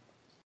again,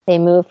 they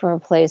moved from a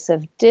place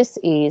of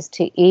dis-ease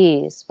to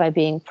ease by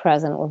being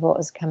present with what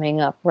was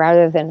coming up,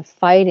 rather than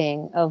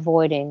fighting,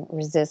 avoiding,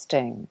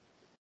 resisting.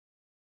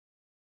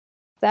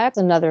 That's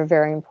another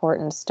very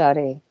important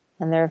study,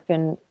 and there have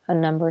been a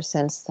number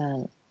since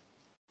then.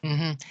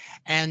 Mm-hmm.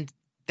 And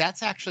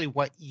that's actually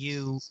what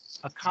you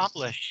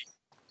accomplish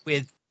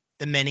with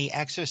the many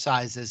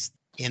exercises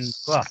in the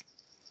book,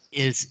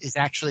 is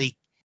actually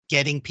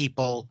getting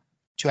people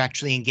to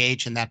actually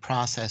engage in that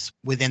process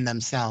within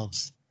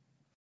themselves.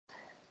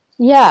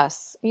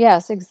 Yes,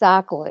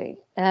 exactly.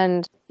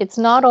 And it's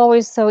not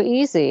always so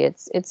easy.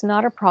 It's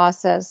not a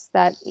process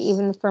that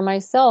even for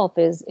myself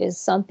is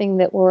something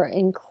that we're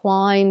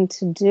inclined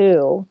to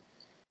do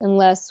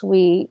unless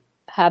we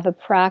have a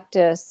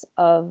practice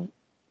of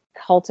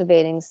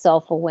cultivating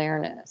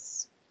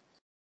self-awareness.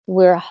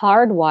 We're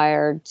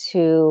hardwired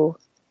to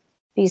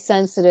be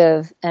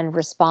sensitive and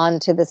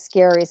respond to the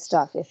scary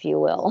stuff, if you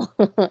will,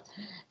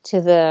 to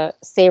the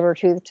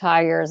saber-toothed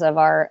tigers of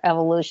our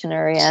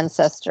evolutionary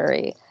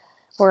ancestry.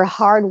 We're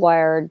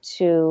hardwired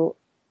to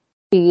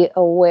be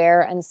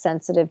aware and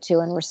sensitive to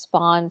and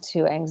respond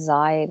to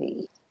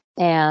anxiety.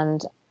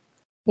 And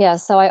yeah,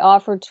 so I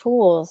offer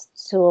tools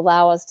to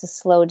allow us to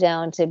slow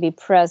down, to be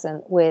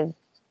present with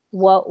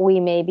what we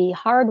may be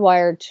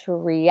hardwired to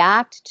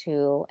react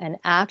to and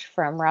act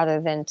from rather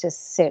than to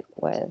sit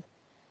with.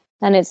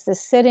 And it's the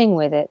sitting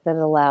with it that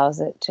allows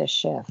it to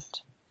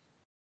shift.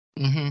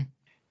 Mm-hmm.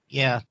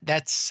 Yeah,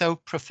 that's so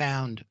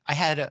profound. I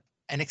had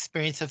an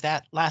experience of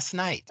that last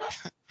night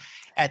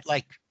at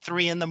like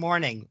 3 a.m.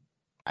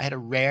 I had a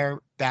rare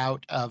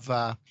bout of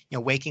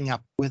waking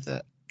up with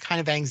a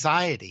kind of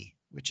anxiety,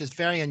 which is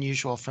very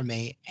unusual for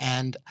me,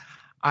 and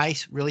I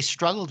really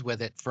struggled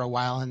with it for a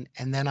while,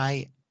 and then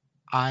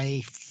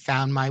I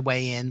found my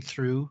way in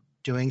through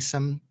doing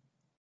some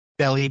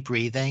belly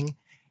breathing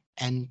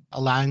and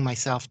allowing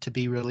myself to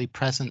be really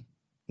present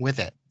with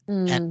it.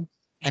 And Mm.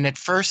 and at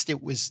first it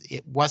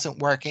wasn't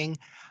working,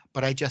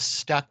 but I just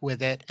stuck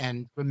with it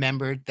and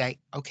remembered that,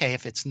 okay,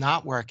 if it's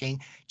not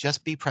working,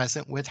 just be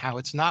present with how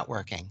it's not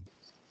working.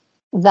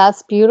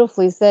 That's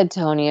beautifully said,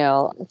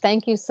 Tonio.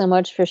 Thank you so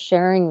much for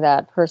sharing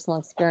that personal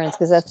experience,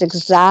 because that's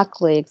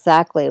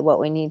exactly what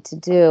we need to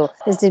do,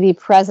 is to be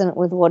present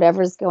with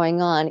whatever's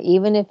going on.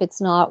 Even if it's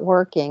not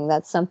working,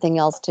 that's something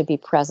else to be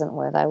present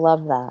with. I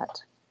love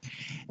that.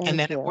 And then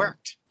Thank it you.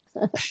 worked.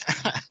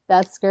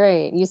 That's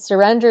great. You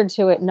surrendered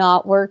to it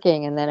not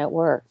working, and then it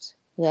worked.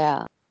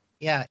 Yeah.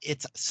 Yeah,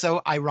 it's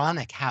so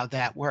ironic how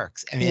that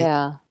works. I mean,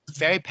 Yeah. it's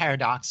very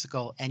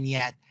paradoxical, and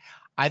yet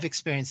I've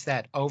experienced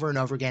that over and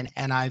over again,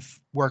 and I've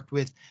worked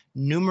with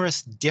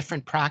numerous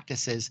different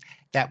practices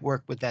that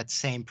work with that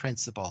same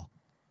principle.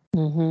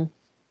 Mm-hmm.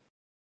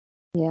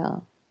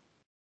 Yeah.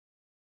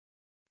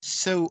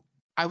 So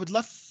I would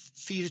love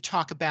for you to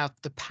talk about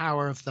the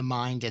power of the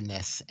mind in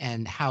this,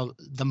 and how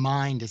the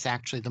mind is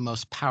actually the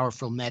most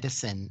powerful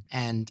medicine,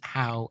 and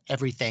how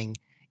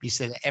you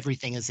said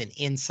everything is an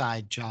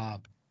inside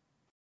job.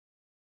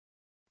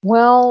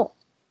 Well,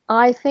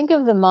 I think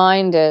of the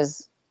mind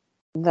as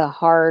the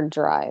hard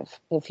drive,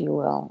 if you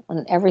will,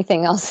 and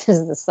everything else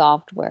is the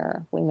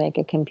software. We make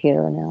a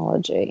computer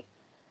analogy.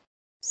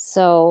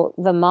 So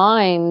the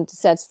mind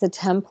sets the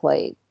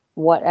template.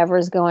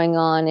 Whatever's going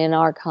on in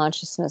our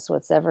consciousness,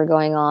 whatever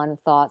going on,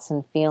 thoughts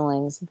and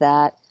feelings,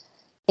 that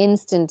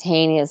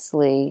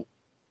instantaneously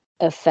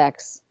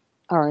affects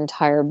our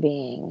entire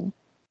being,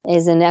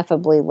 is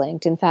ineffably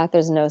linked. In fact,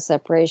 there's no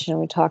separation.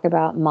 We talk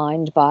about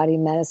mind body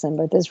medicine,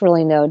 but there's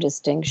really no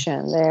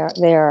distinction.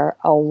 They're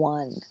a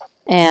one.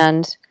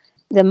 And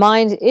the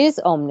mind is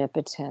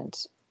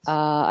omnipotent.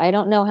 I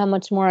don't know how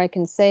much more I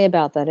can say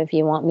about that. If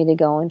you want me to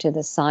go into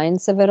the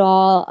science of it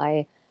all,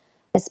 I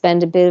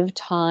spend a bit of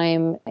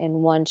time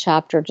in one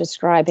chapter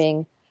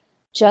describing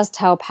just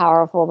how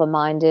powerful the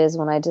mind is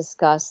when I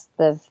discuss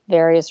the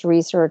various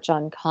research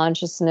on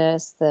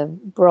consciousness, the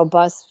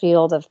robust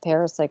field of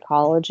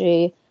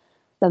parapsychology,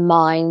 the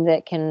mind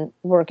that can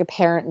work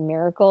apparent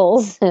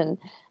miracles and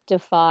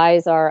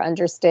defies our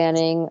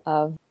understanding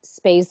of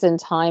space and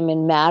time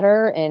and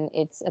matter and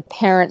its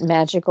apparent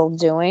magical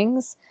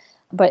doings.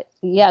 But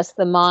yes,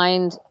 the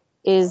mind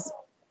is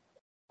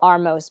our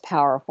most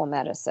powerful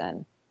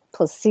medicine.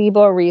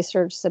 placebo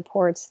research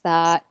supports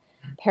that.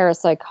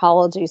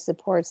 Parapsychology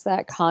supports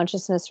that.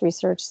 Consciousness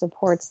research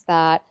supports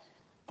that.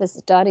 The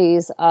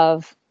studies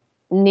of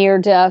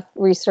near-death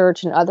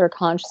research and other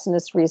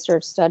consciousness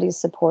research studies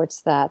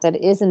supports that. That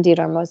is indeed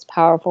our most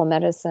powerful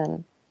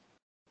medicine.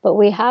 But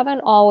we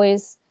haven't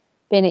always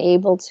been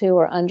able to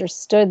or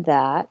understood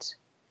that.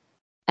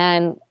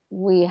 And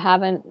we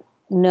haven't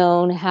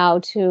known how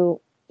to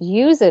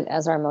use it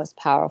as our most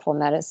powerful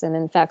medicine.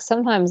 In fact,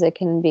 sometimes it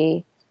can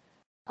be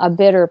a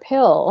bitter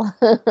pill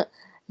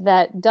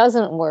that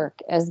doesn't work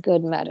as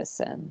good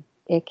medicine.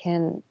 We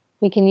can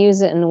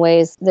use it in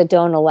ways that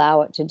don't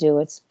allow it to do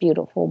its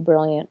beautiful,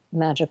 brilliant,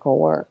 magical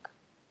work.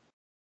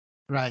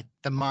 Right.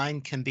 The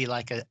mind can be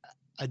like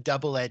a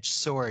double-edged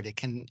sword. It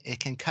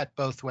can cut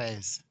both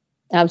ways.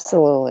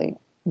 Absolutely.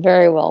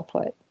 Very well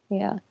put.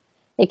 Yeah.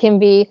 It can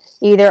be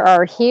either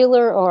our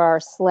healer or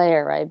our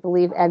slayer. I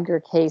believe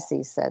Edgar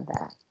Cayce said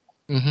that.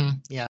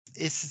 Yeah.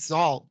 This is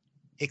all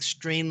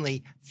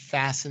extremely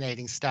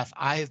fascinating stuff.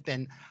 I have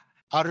been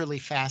utterly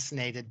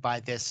fascinated by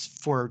this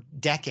for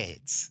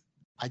decades.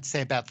 I'd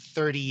say about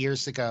 30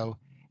 years ago,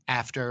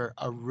 after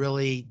a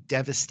really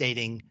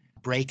devastating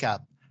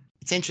breakup.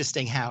 It's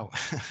interesting how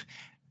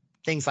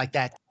things like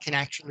that can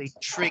actually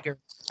trigger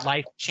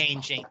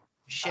life-changing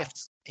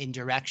shifts in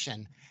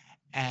direction.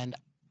 And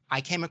I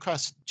came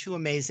across two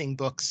amazing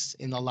books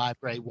in the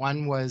library.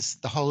 One was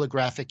The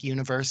Holographic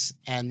Universe,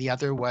 and the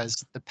other was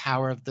The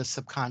Power of the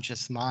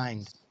Subconscious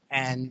Mind.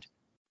 And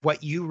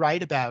what you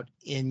write about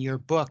in your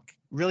book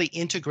really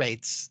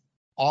integrates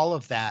all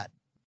of that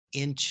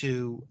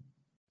into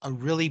a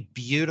really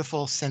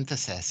beautiful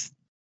synthesis.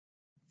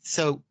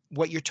 So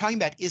what you're talking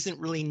about isn't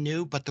really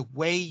new, but the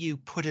way you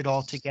put it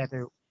all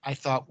together, I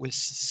thought was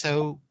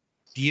so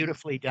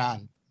beautifully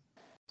done.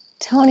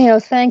 Tonio,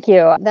 thank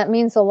you. That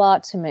means a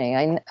lot to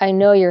me. I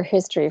know your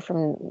history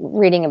from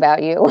reading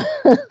about you.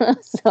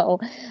 So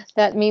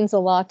that means a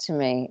lot to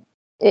me.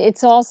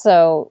 It's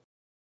also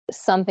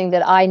something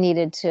that I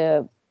needed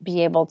to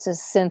be able to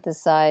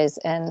synthesize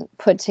and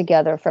put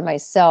together for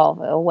myself,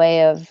 a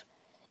way of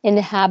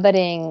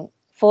inhabiting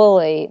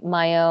fully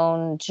my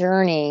own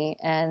journey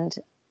and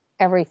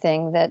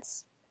everything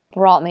that's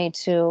brought me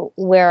to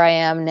where I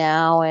am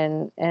now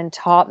and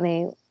taught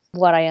me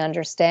what I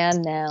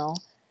understand now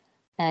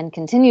and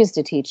continues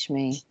to teach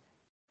me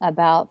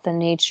about the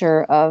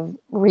nature of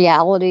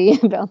reality,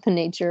 about the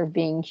nature of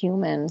being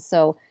human.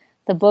 So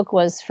the book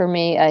was for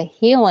me a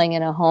healing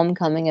and a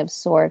homecoming of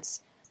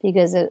sorts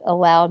because it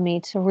allowed me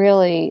to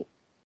really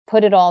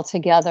put it all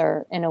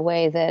together in a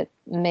way that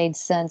made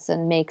sense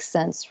and makes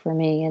sense for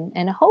me.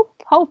 And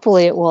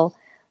hopefully it will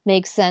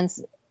make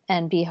sense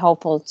and be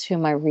helpful to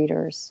my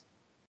readers.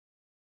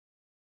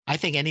 I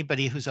think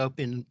anybody who's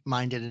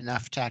open-minded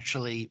enough to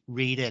actually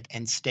read it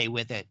and stay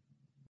with it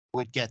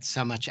would get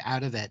so much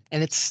out of it.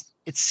 And it's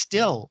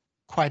still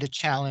quite a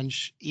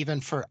challenge,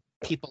 even for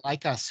people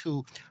like us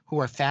who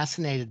are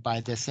fascinated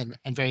by this and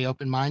very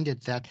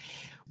open-minded, that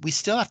we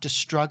still have to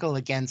struggle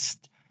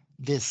against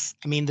this.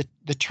 I mean,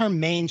 the term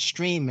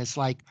mainstream is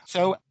like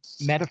so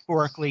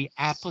metaphorically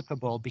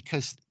applicable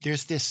because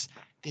there's this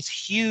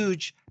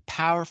huge,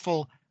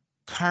 powerful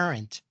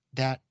current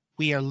that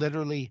we are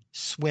literally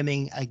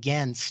swimming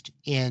against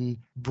in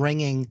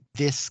bringing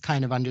this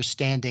kind of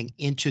understanding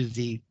into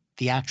the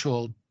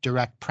actual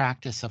direct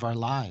practice of our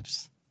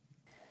lives.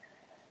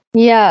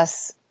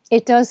 Yes,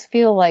 it does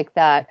feel like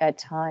that at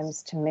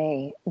times to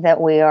me,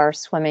 that we are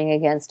swimming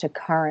against a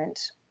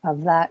current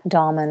of that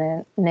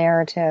dominant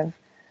narrative.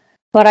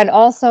 But I'd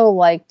also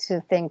like to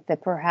think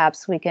that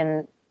perhaps we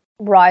can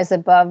rise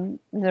above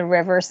the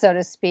river, so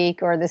to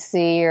speak, or the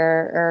sea,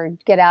 or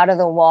get out of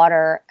the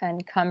water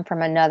and come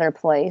from another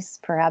place,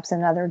 perhaps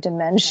another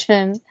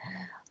dimension.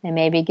 I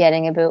may be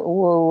getting a bit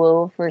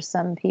woo-woo for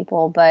some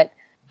people, but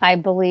I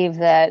believe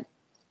that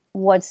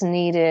what's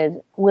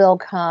needed will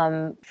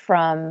come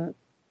from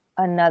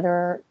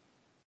another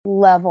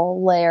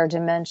level, layer,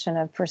 dimension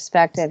of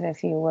perspective,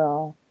 if you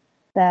will,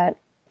 that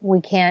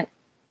we can't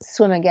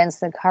swim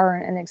against the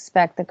current and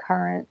expect the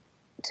current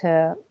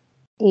to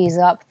ease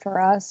up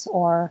for us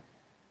or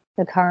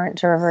the current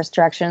to reverse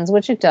directions,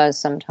 which it does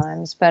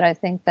sometimes. But I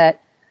think that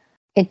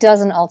it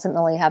doesn't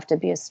ultimately have to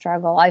be a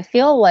struggle. I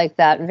feel like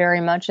that very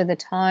much of the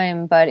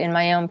time, but in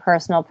my own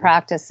personal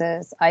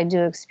practices, I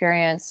do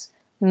experience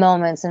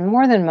moments and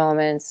more than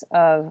moments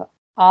of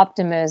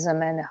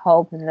optimism and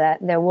hope that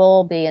there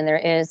will be and there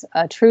is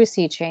a true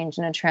sea change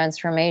and a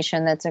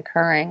transformation that's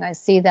occurring. I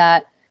see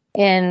that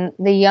in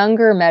the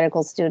younger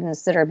medical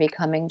students that are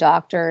becoming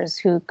doctors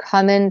who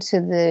come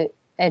into the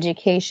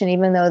education,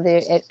 even though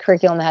the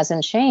curriculum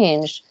hasn't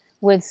changed,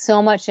 with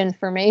so much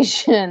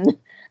information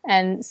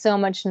and so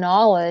much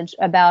knowledge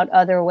about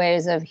other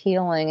ways of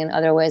healing and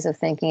other ways of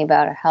thinking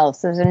about health.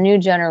 So there's a new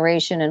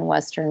generation in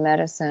Western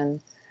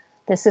medicine.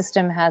 The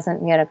system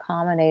hasn't yet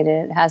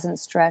accommodated, hasn't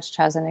stretched,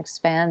 hasn't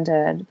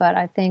expanded, but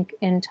I think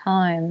in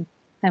time,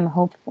 I'm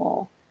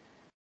hopeful.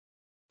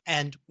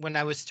 And when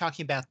I was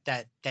talking about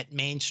that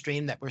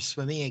mainstream that we're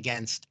swimming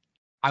against,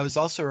 I was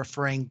also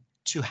referring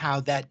to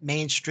how that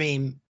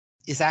mainstream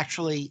is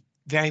actually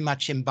very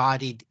much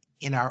embodied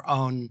in our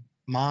own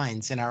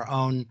minds, in our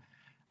own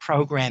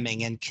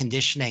programming and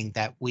conditioning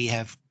that we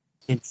have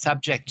been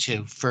subject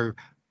to for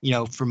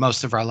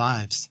most of our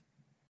lives.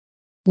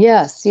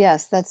 Yes,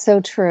 yes, that's so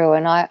true.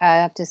 And I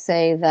have to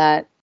say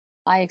that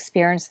I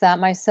experienced that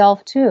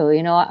myself too.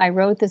 I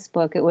wrote this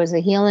book, it was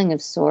a healing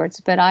of sorts,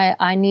 but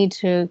I need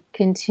to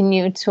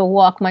continue to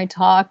walk my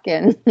talk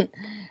and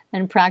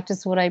and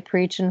practice what I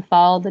preach and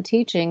follow the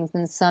teachings.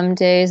 And some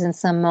days and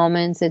some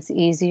moments it's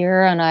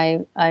easier and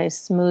I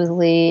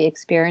smoothly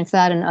experience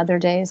that. And other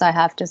days I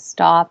have to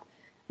stop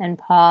and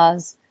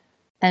pause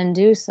and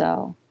do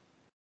so.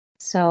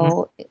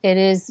 So it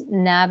is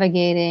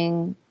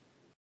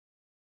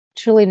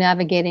truly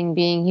navigating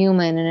being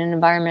human in an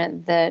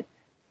environment that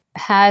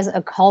has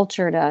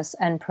accultured us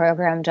and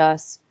programmed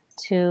us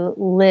to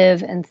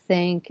live and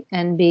think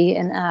and be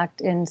and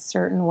act in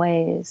certain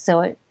ways.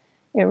 So it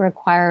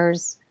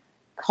requires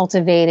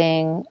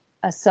cultivating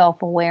a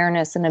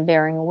self-awareness and a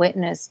bearing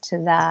witness to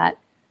that,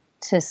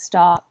 to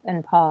stop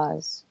and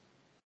pause.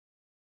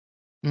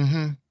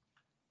 Mm-hmm.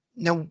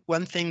 Now,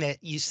 one thing that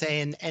you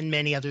say, and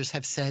many others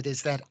have said,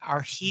 is that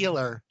our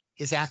healer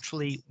is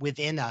actually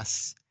within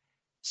us.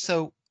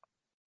 So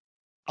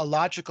a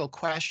logical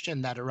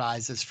question that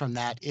arises from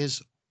that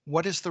is,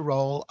 what is the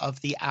role of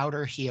the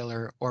outer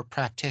healer or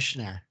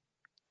practitioner?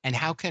 And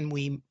how can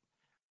we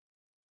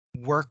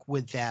work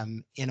with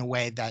them in a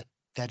way that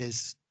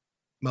is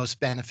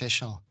most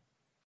beneficial?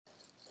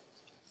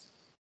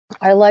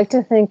 I like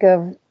to think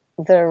of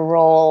the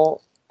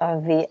role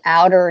of the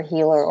outer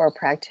healer or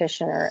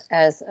practitioner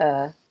as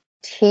a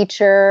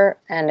teacher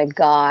and a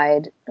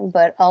guide,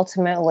 but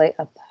ultimately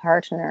a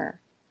partner,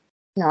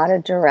 not a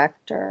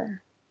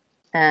director.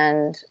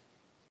 And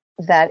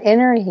that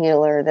inner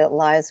healer that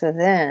lies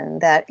within,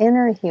 that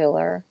inner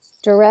healer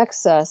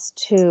directs us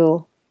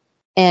to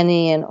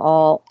any and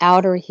all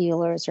outer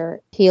healers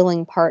or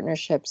healing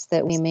partnerships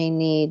that we may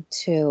need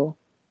to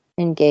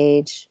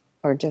engage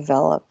or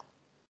develop.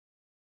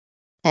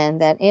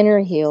 And that inner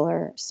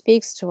healer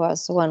speaks to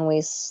us when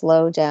we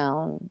slow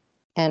down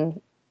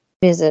and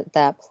visit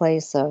that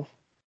place of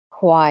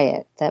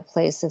quiet, that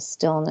place of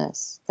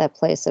stillness, that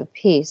place of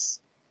peace,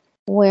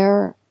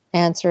 where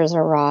answers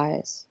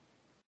arise.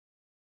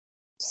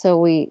 So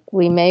we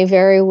may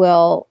very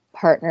well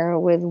partner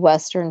with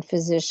Western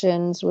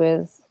physicians,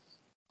 with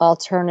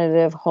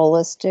alternative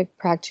holistic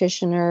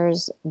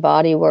practitioners,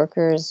 body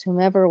workers,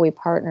 whomever we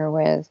partner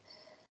with.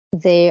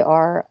 They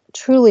are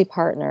truly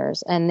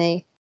partners, and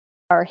they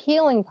are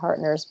healing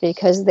partners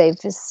because they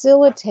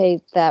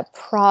facilitate that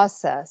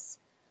process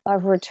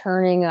of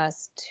returning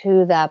us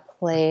to that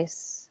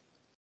place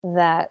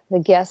that the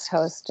guest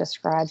host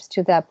describes,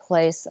 to that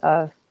place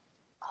of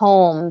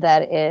home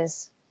that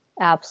is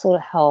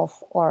absolute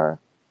health or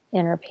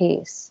inner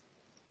peace.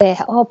 They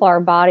help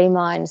our body,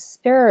 mind,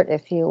 spirit,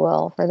 if you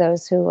will, for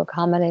those who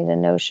accommodate a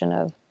notion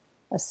of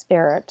a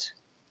spirit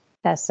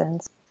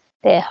essence.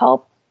 They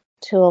help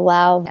to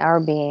allow our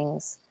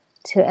beings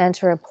to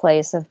enter a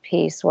place of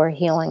peace where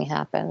healing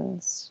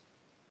happens.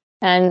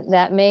 And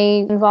that may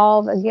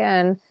involve,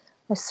 again,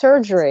 a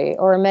surgery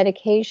or a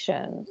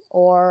medication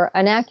or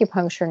an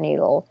acupuncture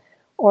needle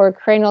or a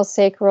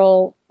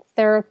craniosacral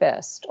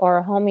therapist or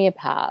a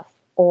homeopath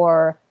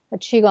or a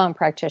qigong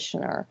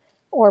practitioner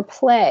or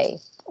play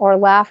or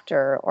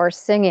laughter or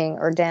singing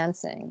or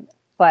dancing.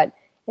 But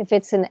if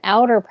it's an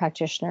outer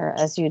practitioner,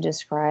 as you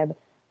describe,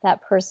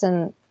 that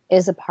person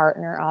is a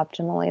partner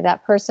optimally.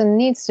 That person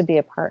needs to be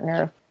a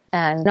partner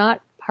and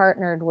not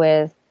partnered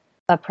with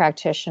a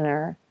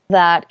practitioner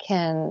that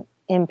can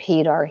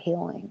impede our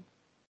healing.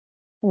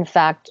 In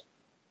fact,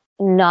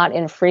 not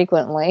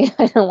infrequently,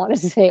 I don't want to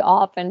say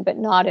often, but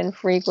not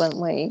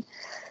infrequently,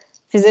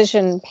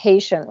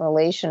 physician-patient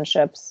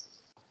relationships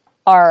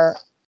are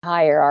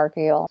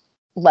hierarchical,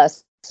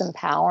 less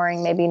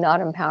empowering, maybe not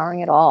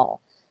empowering at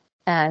all.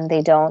 And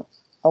they don't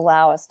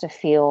allow us to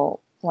feel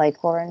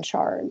like we're in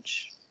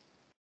charge.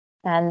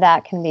 And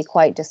that can be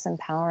quite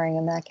disempowering,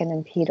 and that can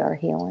impede our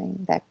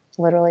healing. That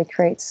literally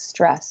creates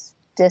stress,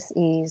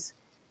 dis-ease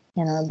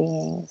in our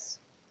beings.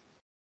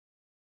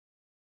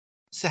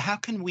 So how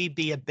can we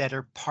be a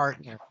better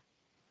partner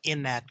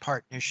in that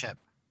partnership?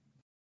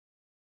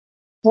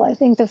 Well, I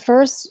think the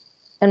first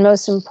and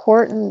most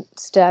important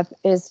step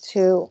is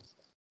to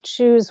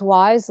choose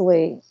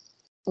wisely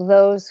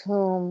those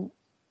whom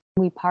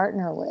we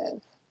partner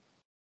with.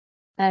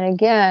 And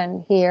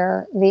again,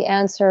 here, the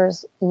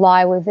answers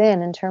lie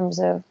within in terms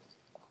of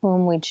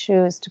whom we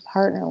choose to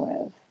partner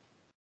with.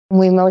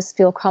 We most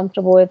feel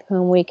comfortable with,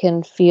 whom we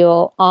can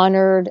feel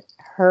honored,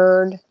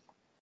 heard,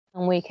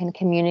 and we can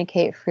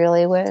communicate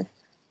freely with,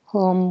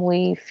 whom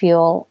we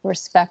feel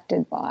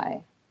respected by.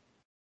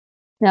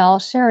 Now, I'll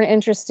share an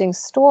interesting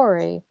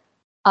story.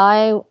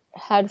 I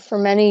had for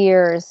many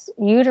years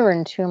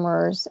uterine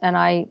tumors, and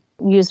I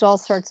used all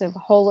sorts of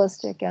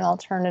holistic and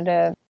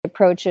alternative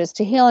approaches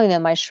to healing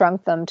them. I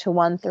shrunk them to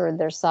 1/3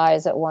 their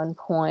size at one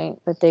point,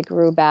 but they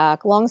grew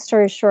back. Long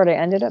story short, I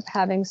ended up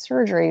having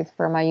surgery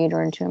for my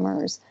uterine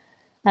tumors.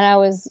 And I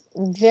was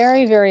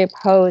very, very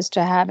opposed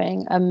to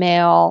having a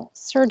male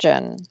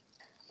surgeon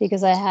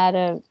because I had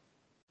a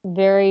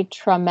very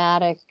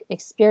traumatic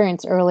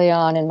experience early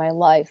on in my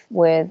life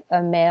with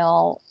a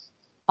male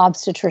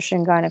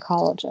obstetrician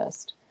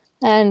gynecologist.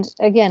 And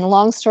again,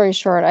 long story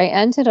short, I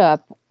ended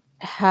up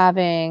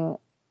having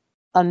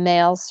a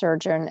male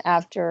surgeon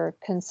after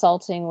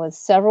consulting with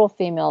several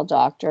female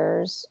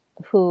doctors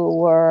who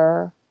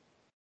were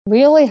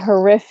really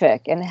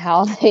horrific in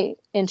how they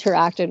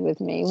interacted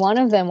with me. One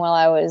of them, while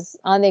I was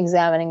on the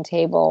examining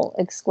table,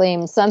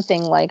 exclaimed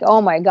something like,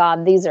 "Oh my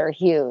God, these are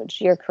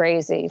huge. You're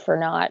crazy for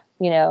not,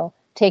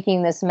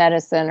 taking this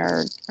medicine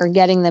or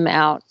getting them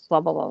out,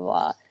 blah, blah, blah,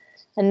 blah."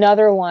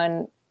 Another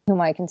one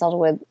whom I consulted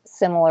with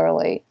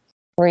similarly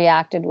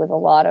reacted with a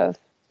lot of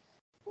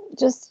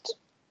just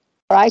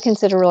what I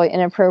consider really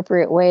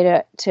inappropriate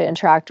way to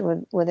interact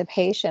with a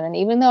patient. And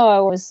even though I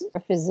was a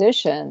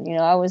physician,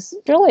 I was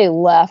really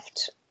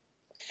left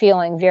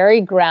feeling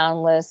very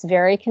groundless,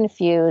 very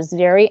confused,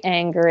 very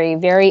angry,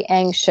 very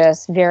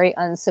anxious, very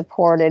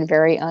unsupported,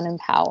 very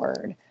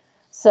unempowered.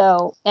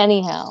 So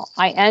anyhow,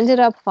 I ended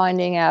up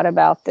finding out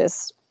about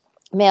this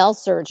male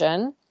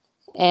surgeon,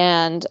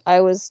 and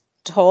I was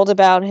told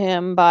about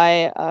him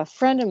by a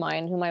friend of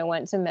mine whom I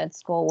went to med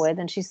school with.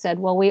 And she said,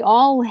 well, we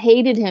all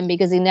hated him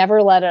because he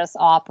never let us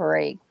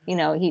operate.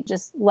 He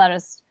just let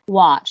us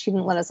watch. He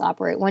didn't let us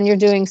operate. When you're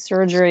doing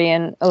surgery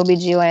and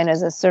OBGYN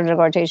as a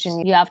surgical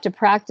rotation, you have to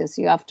practice,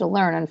 you have to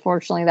learn.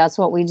 Unfortunately, that's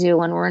what we do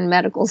when we're in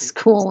medical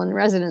school and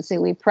residency.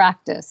 We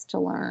practice to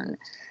learn.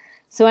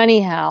 So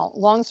anyhow,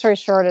 long story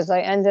short is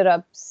I ended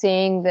up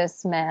seeing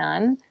this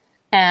man,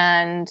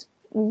 and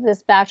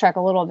this backtrack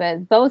a little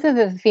bit. Both of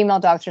the female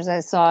doctors I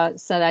saw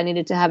said I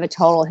needed to have a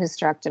total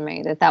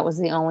hysterectomy, that was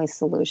the only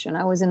solution.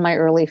 I was in my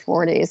early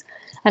 40s.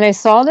 And I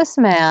saw this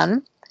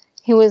man.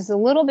 He was a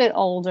little bit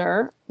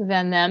older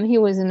than them. He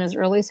was in his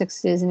early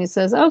 60s. And he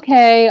says,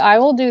 okay, I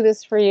will do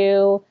this for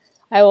you.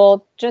 I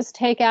will just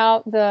take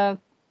out the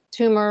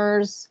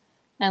tumors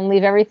and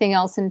leave everything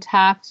else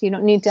intact. You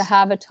don't need to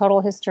have a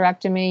total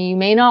hysterectomy. You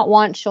may not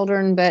want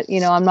children, but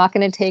I'm not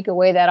going to take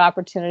away that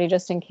opportunity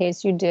just in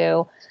case you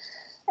do.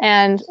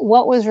 And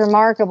what was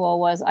remarkable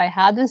was I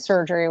had the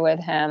surgery with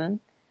him.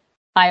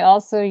 I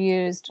also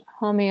used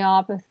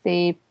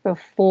homeopathy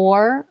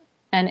before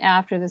and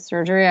after the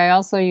surgery. I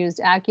also used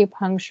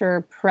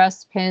acupuncture,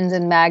 press pins,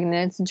 and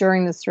magnets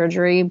during the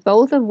surgery,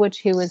 both of which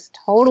he was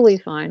totally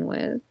fine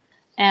with.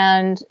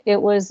 And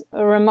it was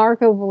a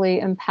remarkably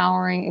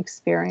empowering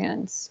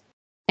experience.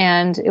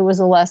 And it was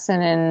a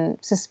lesson in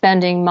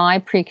suspending my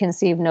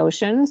preconceived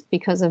notions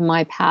because of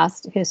my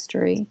past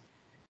history.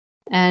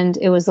 And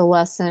it was a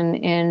lesson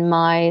in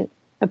my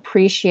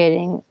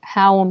appreciating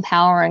how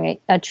empowering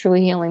a true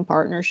healing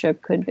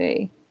partnership could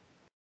be.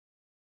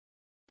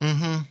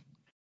 Mm-hmm.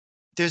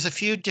 There's a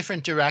few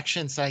different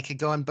directions I could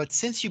go in, but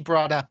since you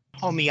brought up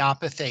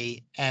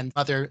homeopathy and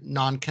other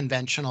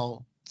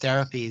non-conventional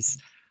therapies,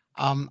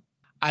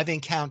 I've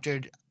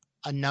encountered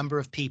a number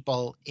of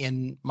people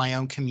in my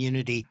own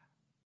community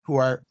who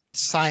are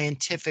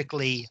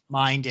scientifically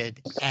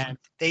minded, and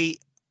they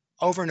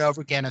over and over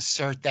again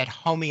assert that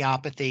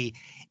homeopathy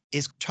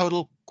is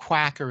total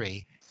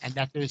quackery and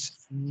that there's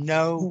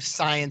no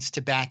science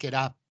to back it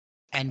up,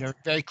 and they're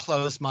very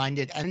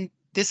closed-minded. And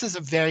this is a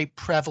very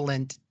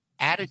prevalent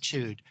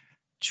attitude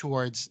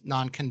towards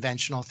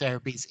non-conventional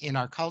therapies in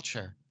our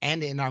culture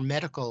and in our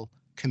medical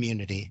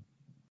community.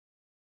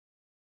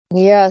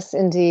 Yes,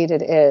 indeed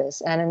it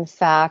is. And in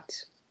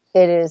fact,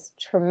 it is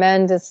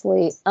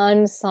tremendously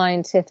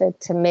unscientific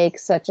to make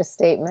such a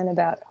statement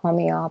about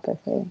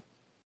homeopathy,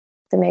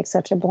 to make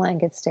such a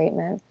blanket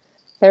statement.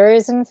 There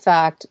is, in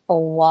fact, a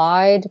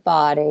wide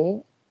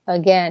body,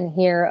 again,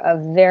 here,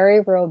 of very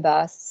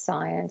robust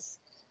science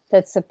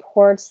that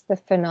supports the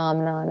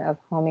phenomenon of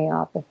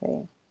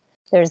homeopathy.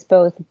 There's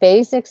both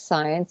basic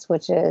science,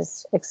 which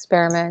is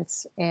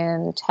experiments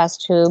in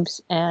test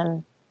tubes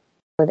and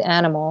with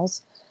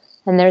animals,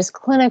 and there's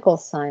clinical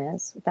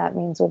science, that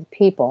means with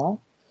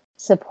people,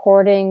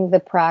 supporting the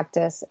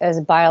practice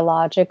as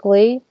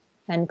biologically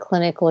and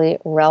clinically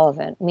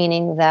relevant,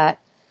 meaning that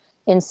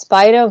in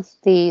spite of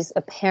these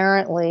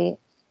apparently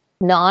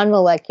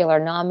non-molecular,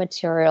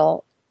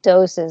 non-material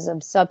doses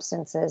of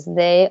substances,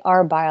 they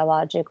are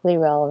biologically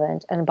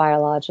relevant and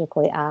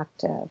biologically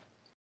active.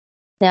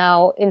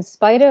 Now, in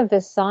spite of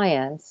this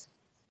science,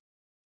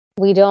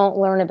 we don't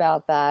learn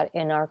about that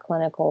in our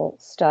clinical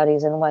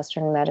studies in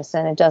Western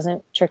medicine. It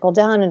doesn't trickle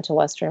down into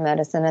Western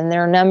medicine. And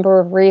there are a number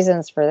of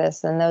reasons for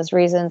this. And those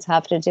reasons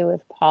have to do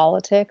with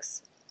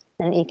politics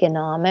and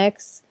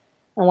economics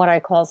and what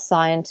I call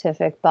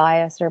scientific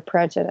bias or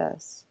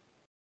prejudice.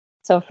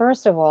 So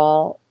first of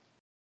all,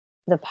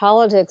 the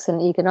politics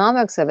and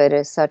economics of it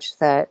is such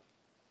that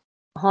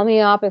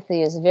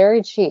homeopathy is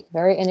very cheap,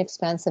 very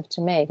inexpensive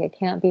to make. It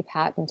can't be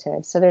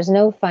patented. So there's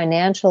no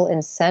financial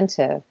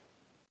incentive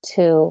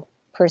to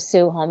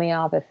pursue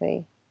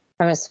homeopathy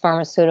from a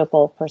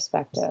pharmaceutical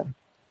perspective.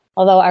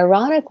 Although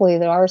ironically,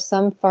 there are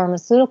some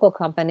pharmaceutical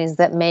companies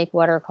that make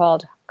what are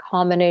called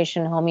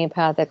combination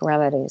homeopathic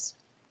remedies.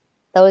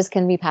 those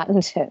can be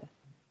patented.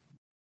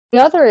 The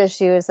other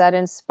issue is that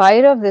in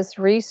spite of this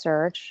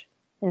research,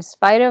 in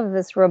spite of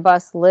this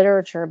robust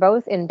literature,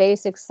 both in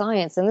basic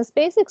science, and this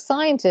basic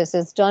scientist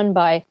is done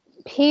by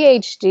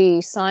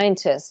PhD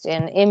scientists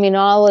in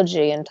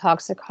immunology and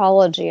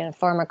toxicology and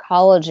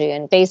pharmacology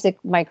and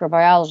basic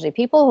microbiology,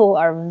 people who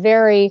are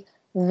very,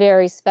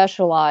 very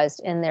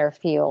specialized in their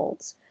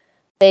fields.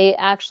 They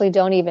actually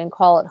don't even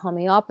call it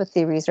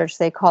homeopathy research.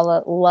 They call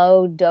it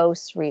low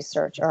dose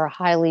research or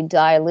highly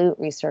dilute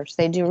research.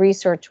 They do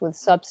research with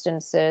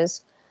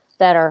substances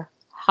that are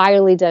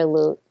highly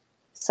dilute,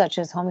 such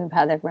as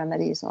homeopathic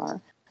remedies are.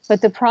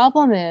 But the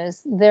problem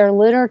is their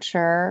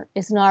literature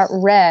is not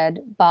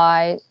read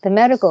by the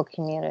medical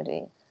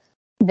community.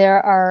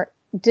 There are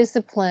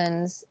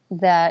disciplines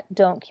that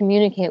don't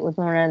communicate with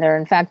one another.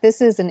 In fact,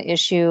 this is an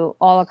issue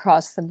all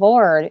across the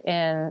board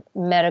in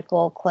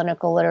medical,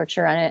 clinical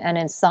literature and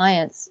in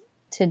science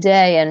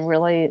today, and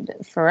really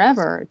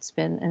forever. It's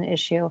been an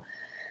issue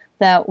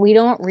that we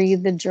don't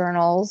read the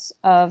journals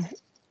of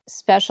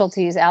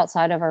specialties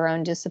outside of our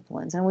own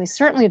disciplines. And we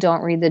certainly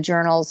don't read the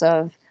journals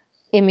of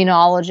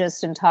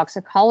immunologists and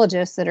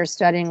toxicologists that are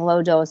studying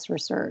low dose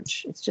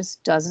research. It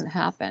just doesn't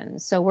happen.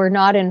 So we're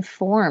not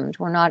informed,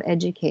 we're not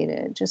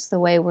educated, just the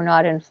way we're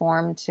not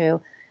informed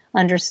to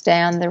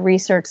understand the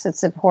research that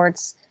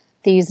supports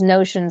these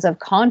notions of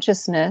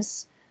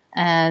consciousness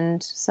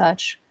and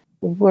such.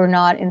 We're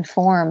not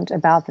informed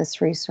about this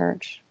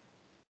research.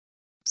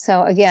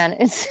 So again,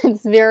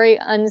 it's very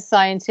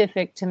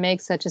unscientific to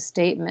make such a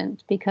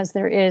statement because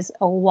there is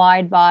a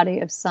wide body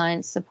of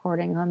science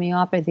supporting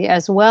homeopathy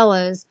as well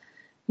as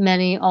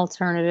many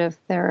alternative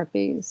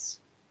therapies.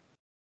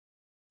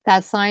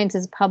 That science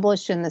is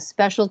published in the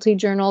specialty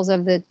journals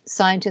of the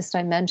scientists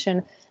I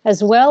mentioned,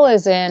 as well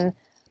as in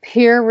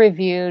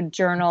peer-reviewed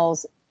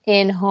journals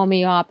in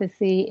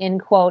homeopathy, in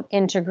quote,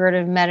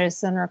 integrative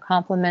medicine or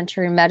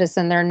complementary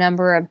medicine. There are a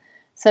number of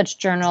such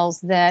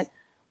journals that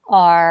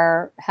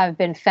have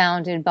been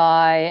founded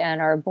by and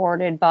are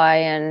boarded by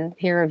and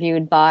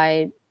peer-reviewed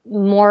by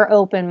more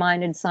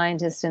open-minded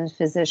scientists and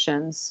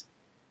physicians.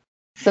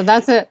 So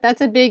that's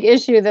a big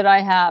issue that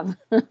I have.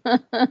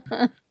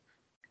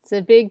 It's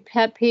a big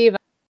pet peeve.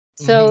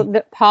 So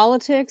the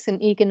politics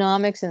and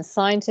economics and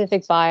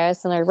scientific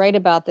bias, and I write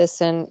about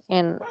this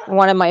in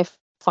one of my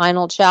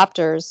final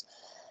chapters,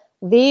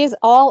 these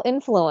all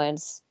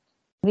influence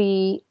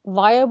the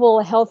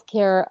viable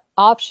healthcare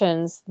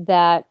options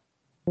that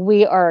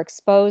we are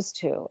exposed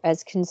to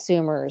as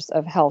consumers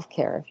of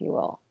healthcare, if you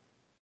will.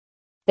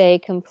 They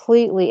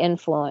completely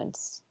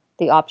influence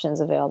the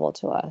options available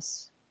to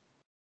us.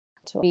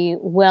 To be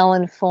well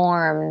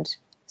informed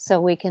so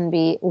we can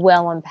be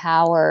well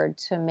empowered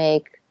to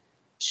make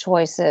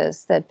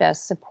choices that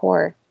best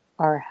support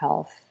our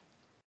health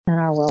and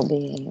our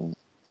well-being.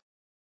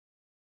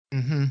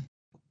 Mm-hmm.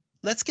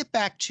 Let's get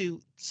back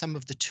to some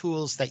of the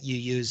tools that you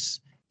use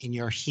in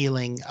your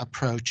healing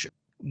approach.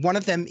 One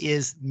of them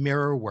is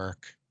mirror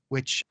work,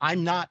 which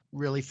I'm not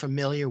really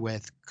familiar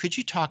with. Could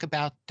you talk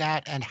about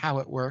that and how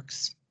it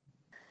works?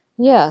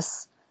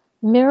 Yes.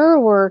 Mirror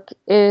work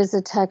is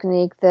a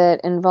technique that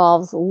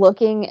involves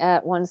looking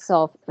at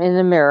oneself in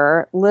a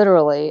mirror,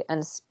 literally,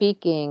 and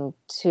speaking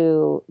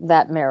to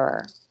that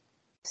mirror.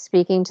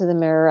 Speaking to the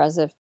mirror as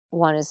if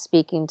one is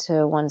speaking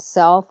to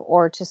oneself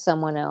or to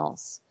someone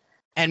else.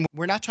 And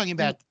we're not talking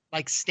about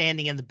like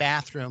standing in the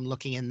bathroom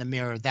looking in the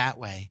mirror that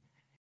way.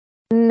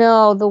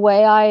 No, the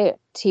way I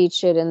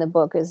teach it in the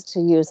book is to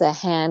use a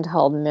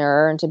handheld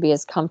mirror and to be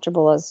as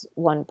comfortable as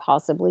one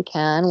possibly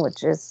can,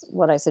 which is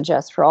what I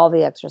suggest for all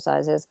the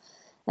exercises,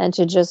 and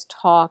to just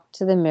talk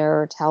to the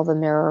mirror, tell the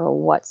mirror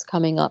what's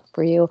coming up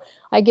for you.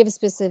 I give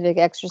specific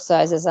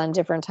exercises on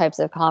different types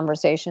of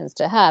conversations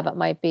to have. It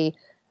might be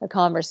a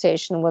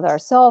conversation with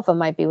ourselves, it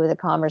might be with a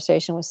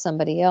conversation with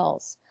somebody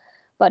else.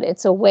 But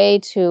it's a way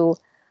to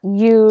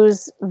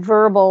use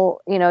verbal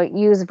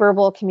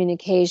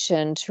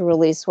communication to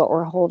release what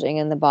we're holding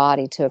in the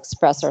body, to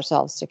express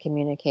ourselves, to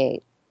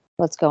communicate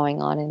what's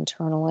going on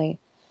internally.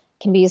 It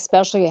can be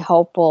especially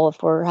helpful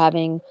if we're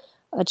having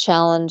a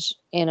challenge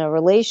in a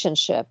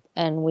relationship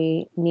and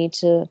we need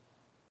to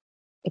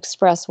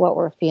express what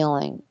we're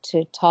feeling,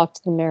 to talk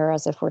to the mirror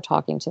as if we're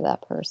talking to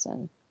that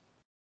person.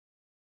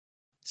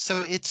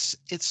 So it's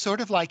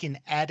sort of like an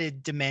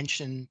added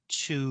dimension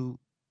to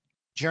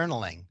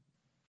journaling.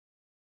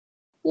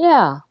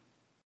 Yeah,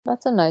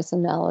 that's a nice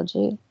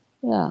analogy.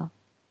 Yeah.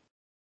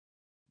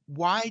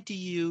 Why do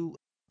you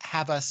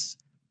have us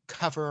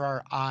cover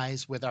our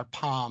eyes with our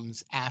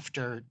palms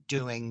after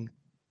doing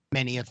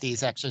many of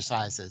these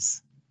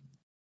exercises?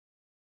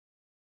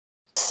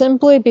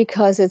 Simply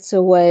because it's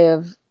a way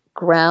of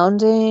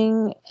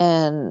grounding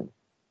and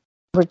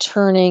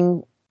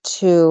returning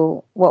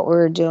to what we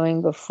were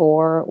doing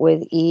before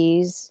with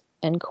ease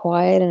and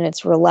quiet, and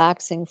it's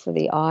relaxing for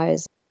the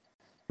eyes.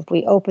 If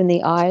we open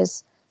the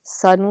eyes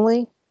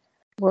suddenly,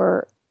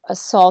 we're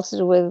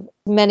assaulted with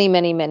many,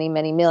 many, many,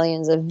 many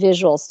millions of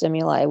visual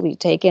stimuli. We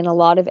take in a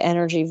lot of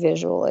energy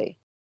visually.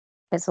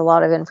 It's a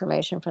lot of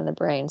information from the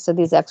brain. So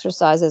these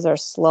exercises are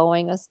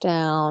slowing us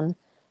down,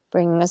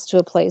 bringing us to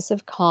a place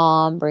of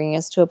calm, bringing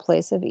us to a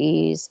place of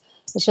ease.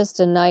 It's just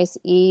a nice,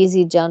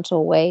 easy,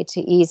 gentle way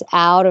to ease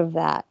out of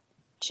that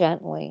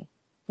gently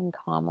and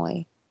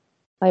calmly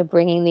by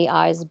bringing the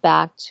eyes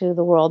back to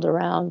the world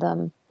around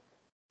them,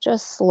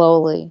 just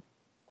slowly.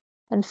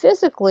 And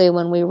physically,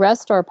 when we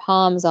rest our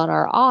palms on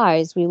our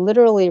eyes, we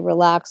literally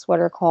relax what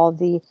are called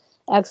the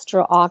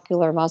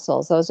extraocular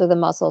muscles. Those are the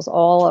muscles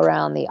all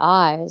around the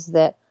eyes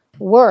that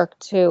work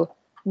to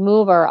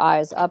move our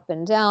eyes up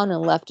and down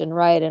and left and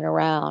right and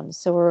around.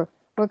 So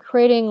we're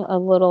creating a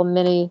little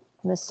mini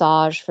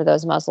massage for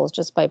those muscles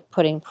just by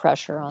putting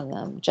pressure on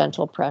them,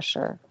 gentle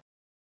pressure.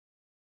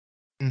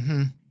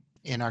 Hmm.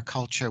 In our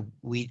culture,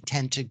 we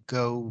tend to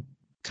go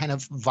kind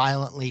of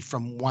violently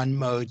from one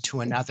mode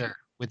to another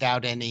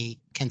without any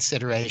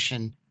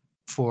consideration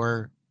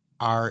for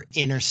our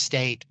inner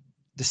state,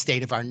 the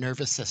state of our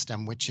nervous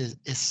system, which is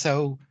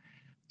so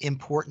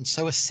important,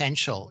 so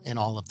essential in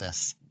all of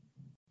this.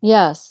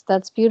 Yes,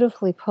 that's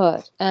beautifully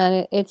put.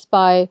 And it's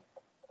by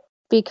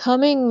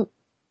becoming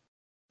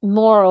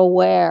more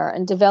aware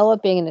and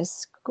developing an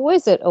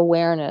exquisite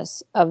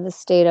awareness of the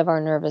state of our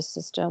nervous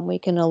system, we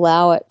can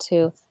allow it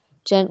to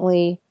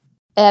gently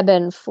ebb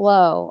and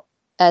flow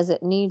as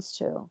it needs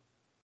to.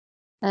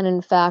 And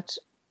in fact,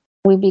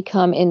 we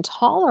become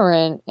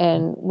intolerant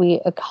and we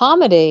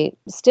accommodate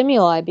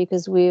stimuli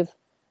because we've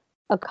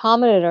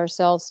accommodated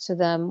ourselves to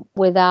them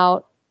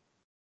without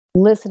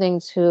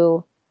listening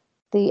to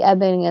the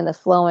ebbing and the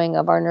flowing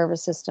of our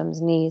nervous system's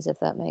needs,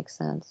 if that makes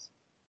sense.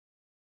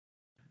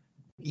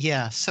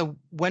 Yeah. So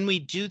when we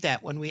do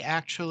that, when we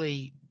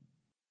actually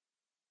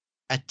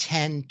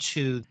attend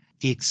to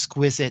the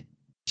exquisite,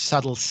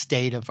 subtle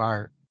state of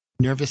our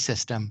nervous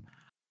system,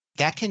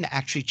 that can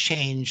actually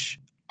change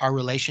our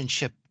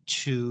relationship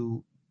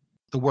to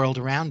the world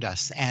around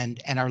us and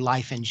our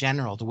life in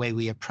general, the way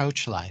we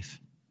approach life.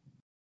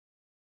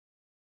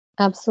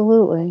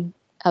 Absolutely.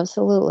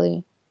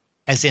 Absolutely.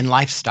 As in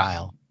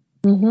lifestyle.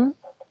 Mm-hmm.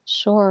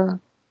 Sure.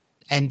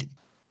 And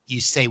you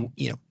say,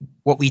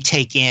 what we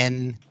take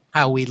in,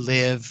 how we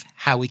live,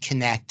 how we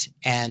connect,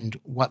 and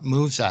what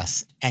moves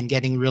us, and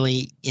getting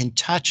really in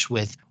touch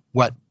with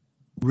what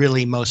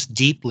really most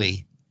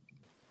deeply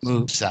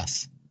moves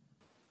us.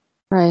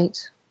 Right.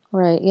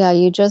 Right. Yeah,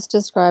 you just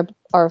described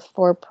our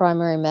 4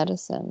 primary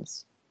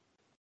medicines.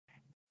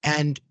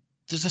 And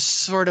there's a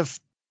sort of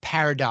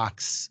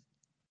paradox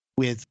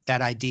with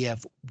that idea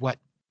of what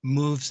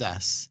moves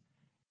us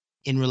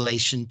in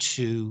relation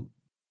to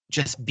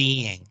just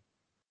being.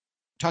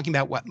 Talking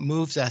about what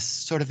moves us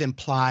sort of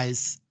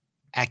implies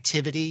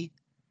activity.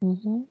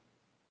 Mm-hmm.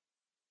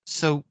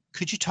 So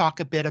could you talk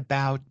a bit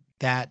about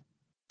that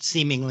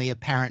seemingly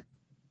apparent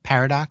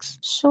paradox?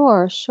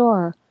 Sure,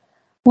 sure.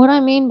 What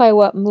I mean by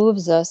what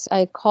moves us,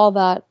 I call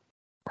that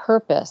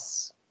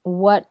purpose.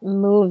 What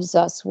moves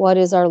us? What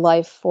is our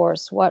life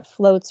force? What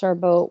floats our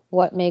boat?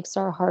 What makes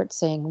our heart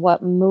sing?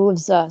 What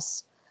moves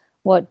us?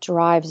 What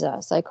drives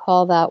us? I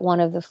call that one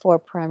of the 4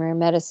 primary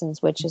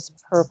medicines, which is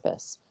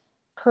purpose.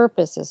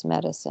 Purpose is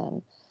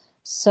medicine.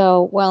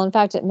 So, while in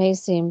fact it may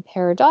seem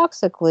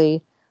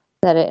paradoxically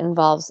that it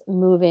involves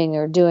moving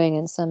or doing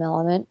in some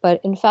element,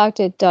 but in fact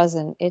it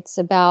doesn't. It's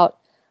about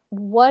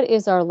what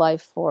is our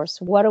life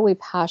force? What are we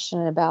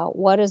passionate about?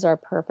 What is our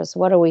purpose?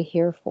 What are we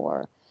here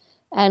for?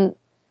 And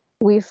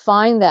we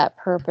find that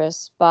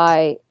purpose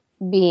by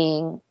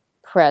being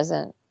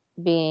present,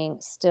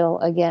 being still,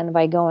 again,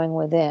 by going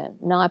within,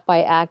 not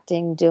by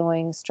acting,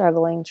 doing,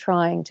 struggling,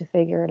 trying to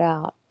figure it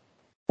out.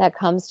 That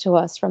comes to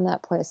us from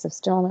that place of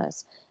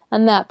stillness.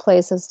 And that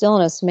place of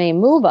stillness may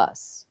move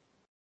us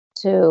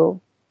to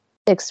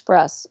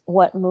express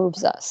what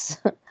moves us.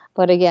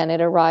 But again,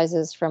 it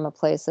arises from a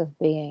place of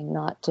being,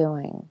 not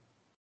doing.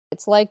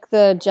 It's like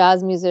the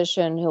jazz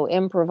musician who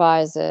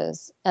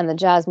improvises and the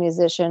jazz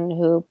musician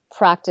who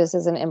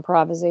practices an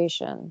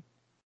improvisation.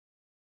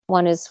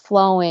 One is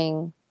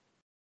flowing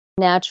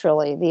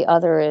naturally, the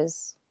other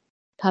is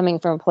coming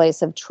from a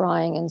place of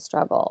trying and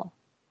struggle.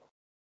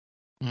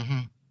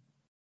 Mm-hmm.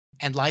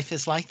 And life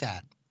is like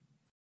that.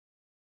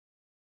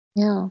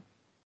 Yeah,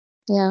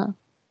 yeah.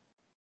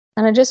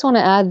 And I just want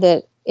to add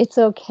that it's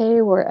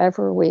okay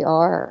wherever we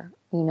are,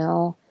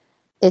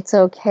 It's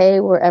okay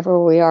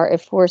wherever we are.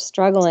 If we're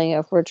struggling,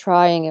 if we're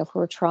trying, if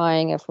we're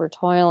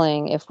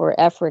toiling, if we're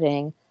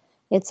efforting,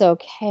 it's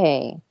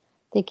okay.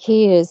 The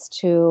key is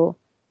to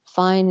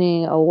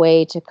finding a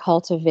way to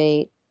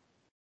cultivate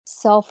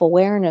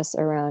self-awareness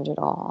around it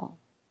all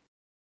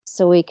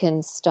so we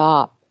can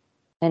stop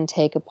and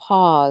take a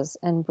pause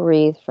and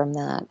breathe from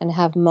that and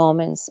have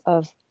moments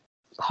of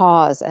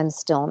pause and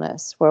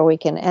stillness where we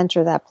can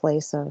enter that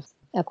place of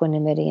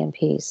equanimity and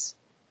peace,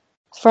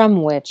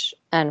 from which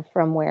and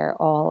from where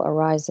all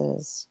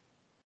arises.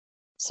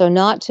 So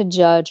not to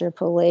judge or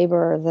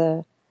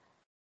belabor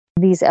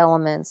these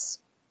elements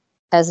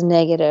as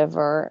negative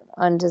or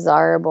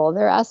undesirable.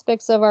 They're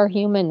aspects of our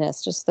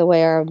humanness, just the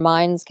way our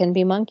minds can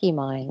be monkey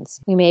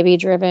minds. We may be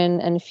driven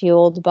and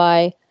fueled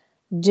by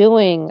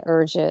doing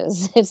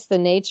urges. It's the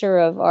nature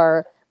of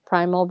our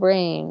primal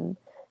brain.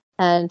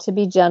 And to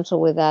be gentle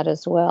with that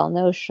as well.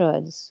 No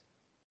shoulds,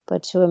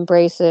 but to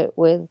embrace it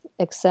with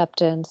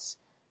acceptance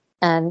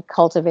and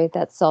cultivate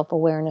that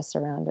self-awareness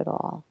around it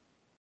all.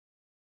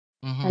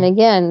 Mm-hmm. And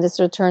again, this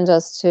returns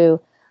us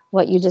to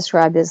what you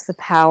described as the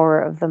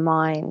power of the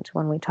mind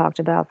when we talked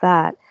about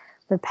that.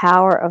 The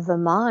power of the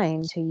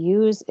mind to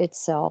use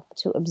itself,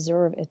 to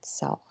observe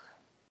itself,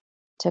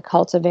 to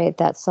cultivate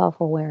that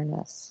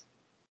self-awareness,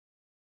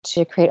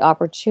 to create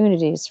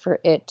opportunities for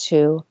it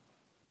to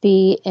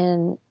be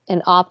in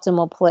an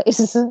optimal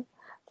place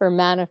for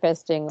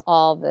manifesting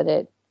all that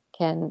it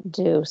can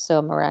do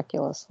so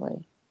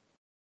miraculously.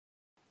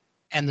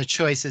 And the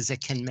choices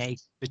it can make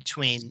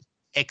between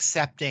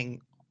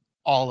accepting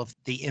all of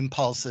the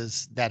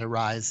impulses that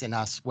arise in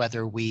us,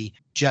 whether we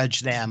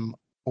judge them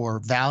or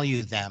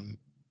value them.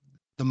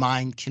 The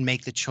mind can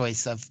make the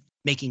choice of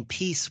making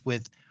peace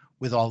with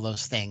all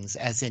those things,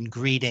 as in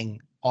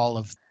greeting all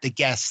of the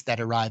guests that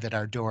arrive at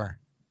our door.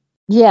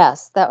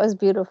 Yes, that was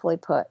beautifully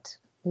put.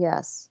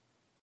 Yes.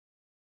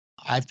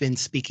 I've been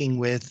speaking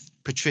with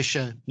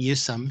Patricia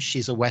Muehsam.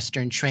 She's a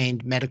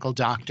Western-trained medical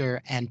doctor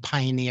and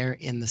pioneer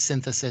in the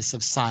synthesis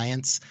of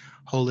science,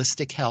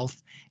 holistic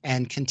health,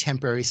 and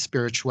contemporary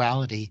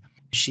spirituality.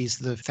 She's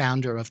the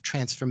founder of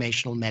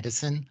Transformational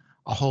Medicine,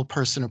 a whole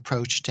person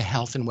approach to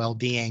health and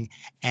well-being,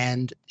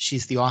 and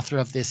she's the author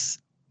of this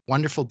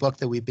wonderful book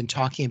that we've been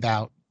talking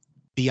about,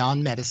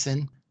 Beyond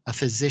Medicine, a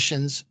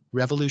physician's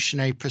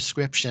revolutionary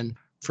prescription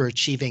for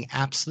achieving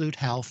absolute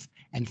health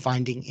and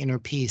finding inner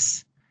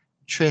peace.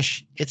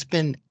 Trish, it's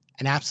been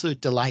an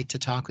absolute delight to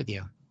talk with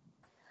you.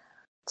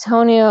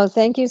 Tonio,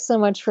 thank you so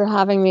much for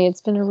having me.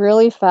 It's been a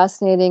really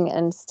fascinating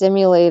and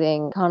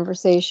stimulating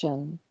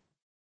conversation.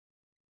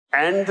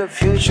 And the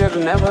future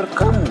never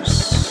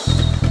comes.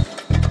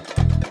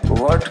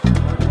 What?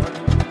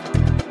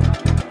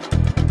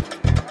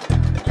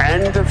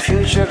 And the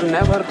future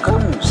never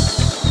comes.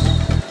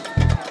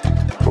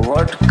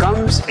 What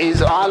comes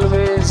is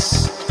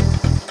always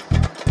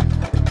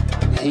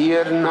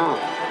here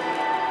now.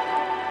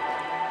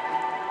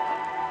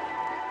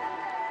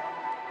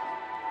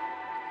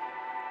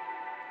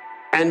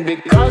 And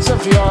because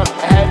of your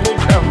habit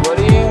of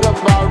worrying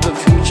about the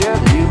future,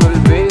 you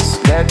will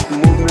waste that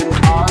movement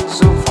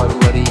also for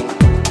worrying.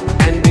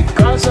 And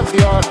because of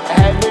your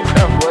habit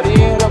of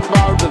worrying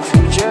about the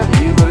future,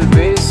 you will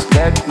waste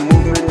that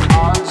movement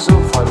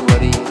also for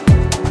worrying.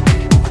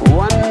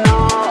 One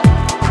now,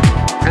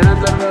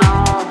 another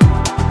now,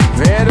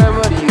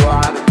 wherever you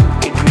are,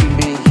 it will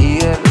be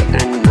here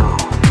and now.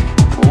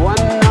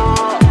 One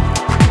now,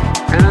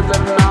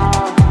 another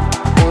now,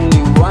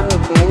 only one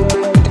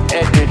moment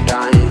at a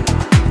time.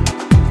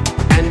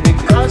 And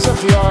because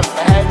of your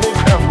habit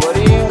of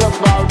worrying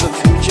about the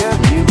future,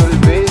 you will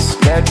waste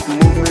that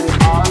movement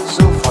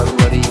also for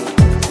worrying.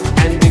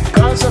 And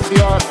because of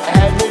your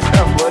habit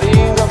of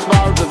worrying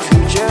about the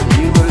future,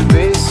 you will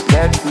waste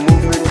that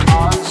movement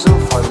also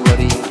for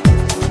worrying.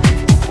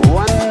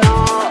 One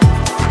now,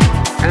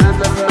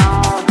 another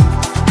now,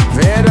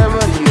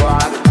 wherever you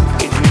are,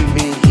 it will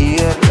be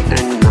here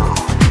and now.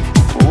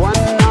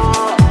 One now,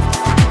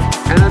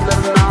 another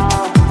now,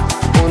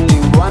 only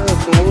one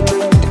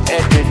moment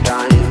at a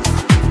time.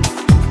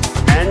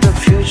 And the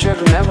future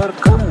never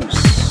comes.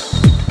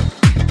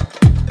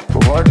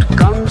 What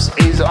comes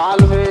is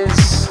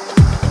always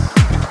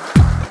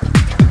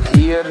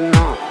here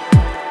now.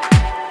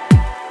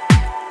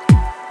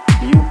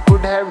 You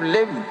could have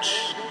lived,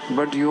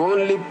 but you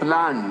only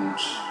planned.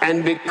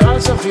 And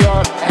because of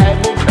your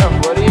habit of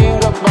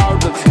worrying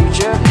about the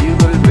future, you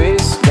will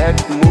waste that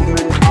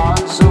movement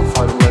also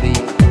for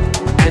worrying.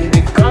 And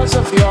because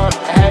of your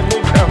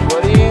habit of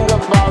worrying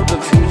about the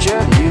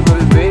future, you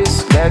will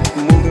waste that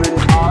movement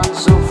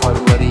also for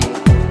worrying.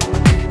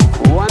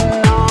 One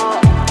now,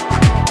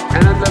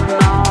 another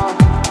now,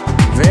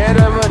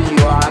 wherever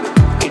you are,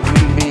 it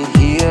will be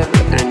here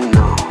and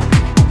now.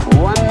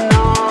 One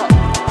now,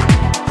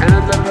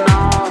 another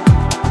now,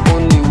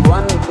 only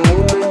one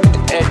moment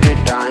at a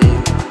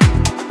time.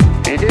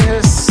 It is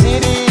a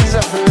series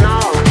of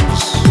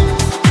nows.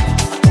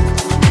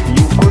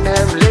 You could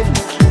have lived,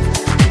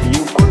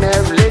 you could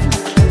have lived.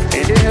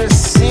 It is a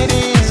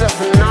series of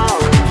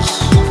nows.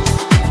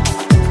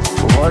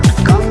 What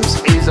comes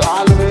is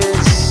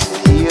always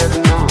here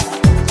now.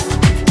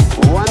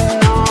 One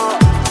now,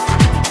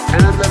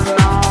 another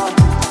now,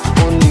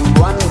 only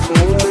one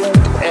moment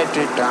at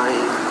a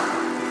time.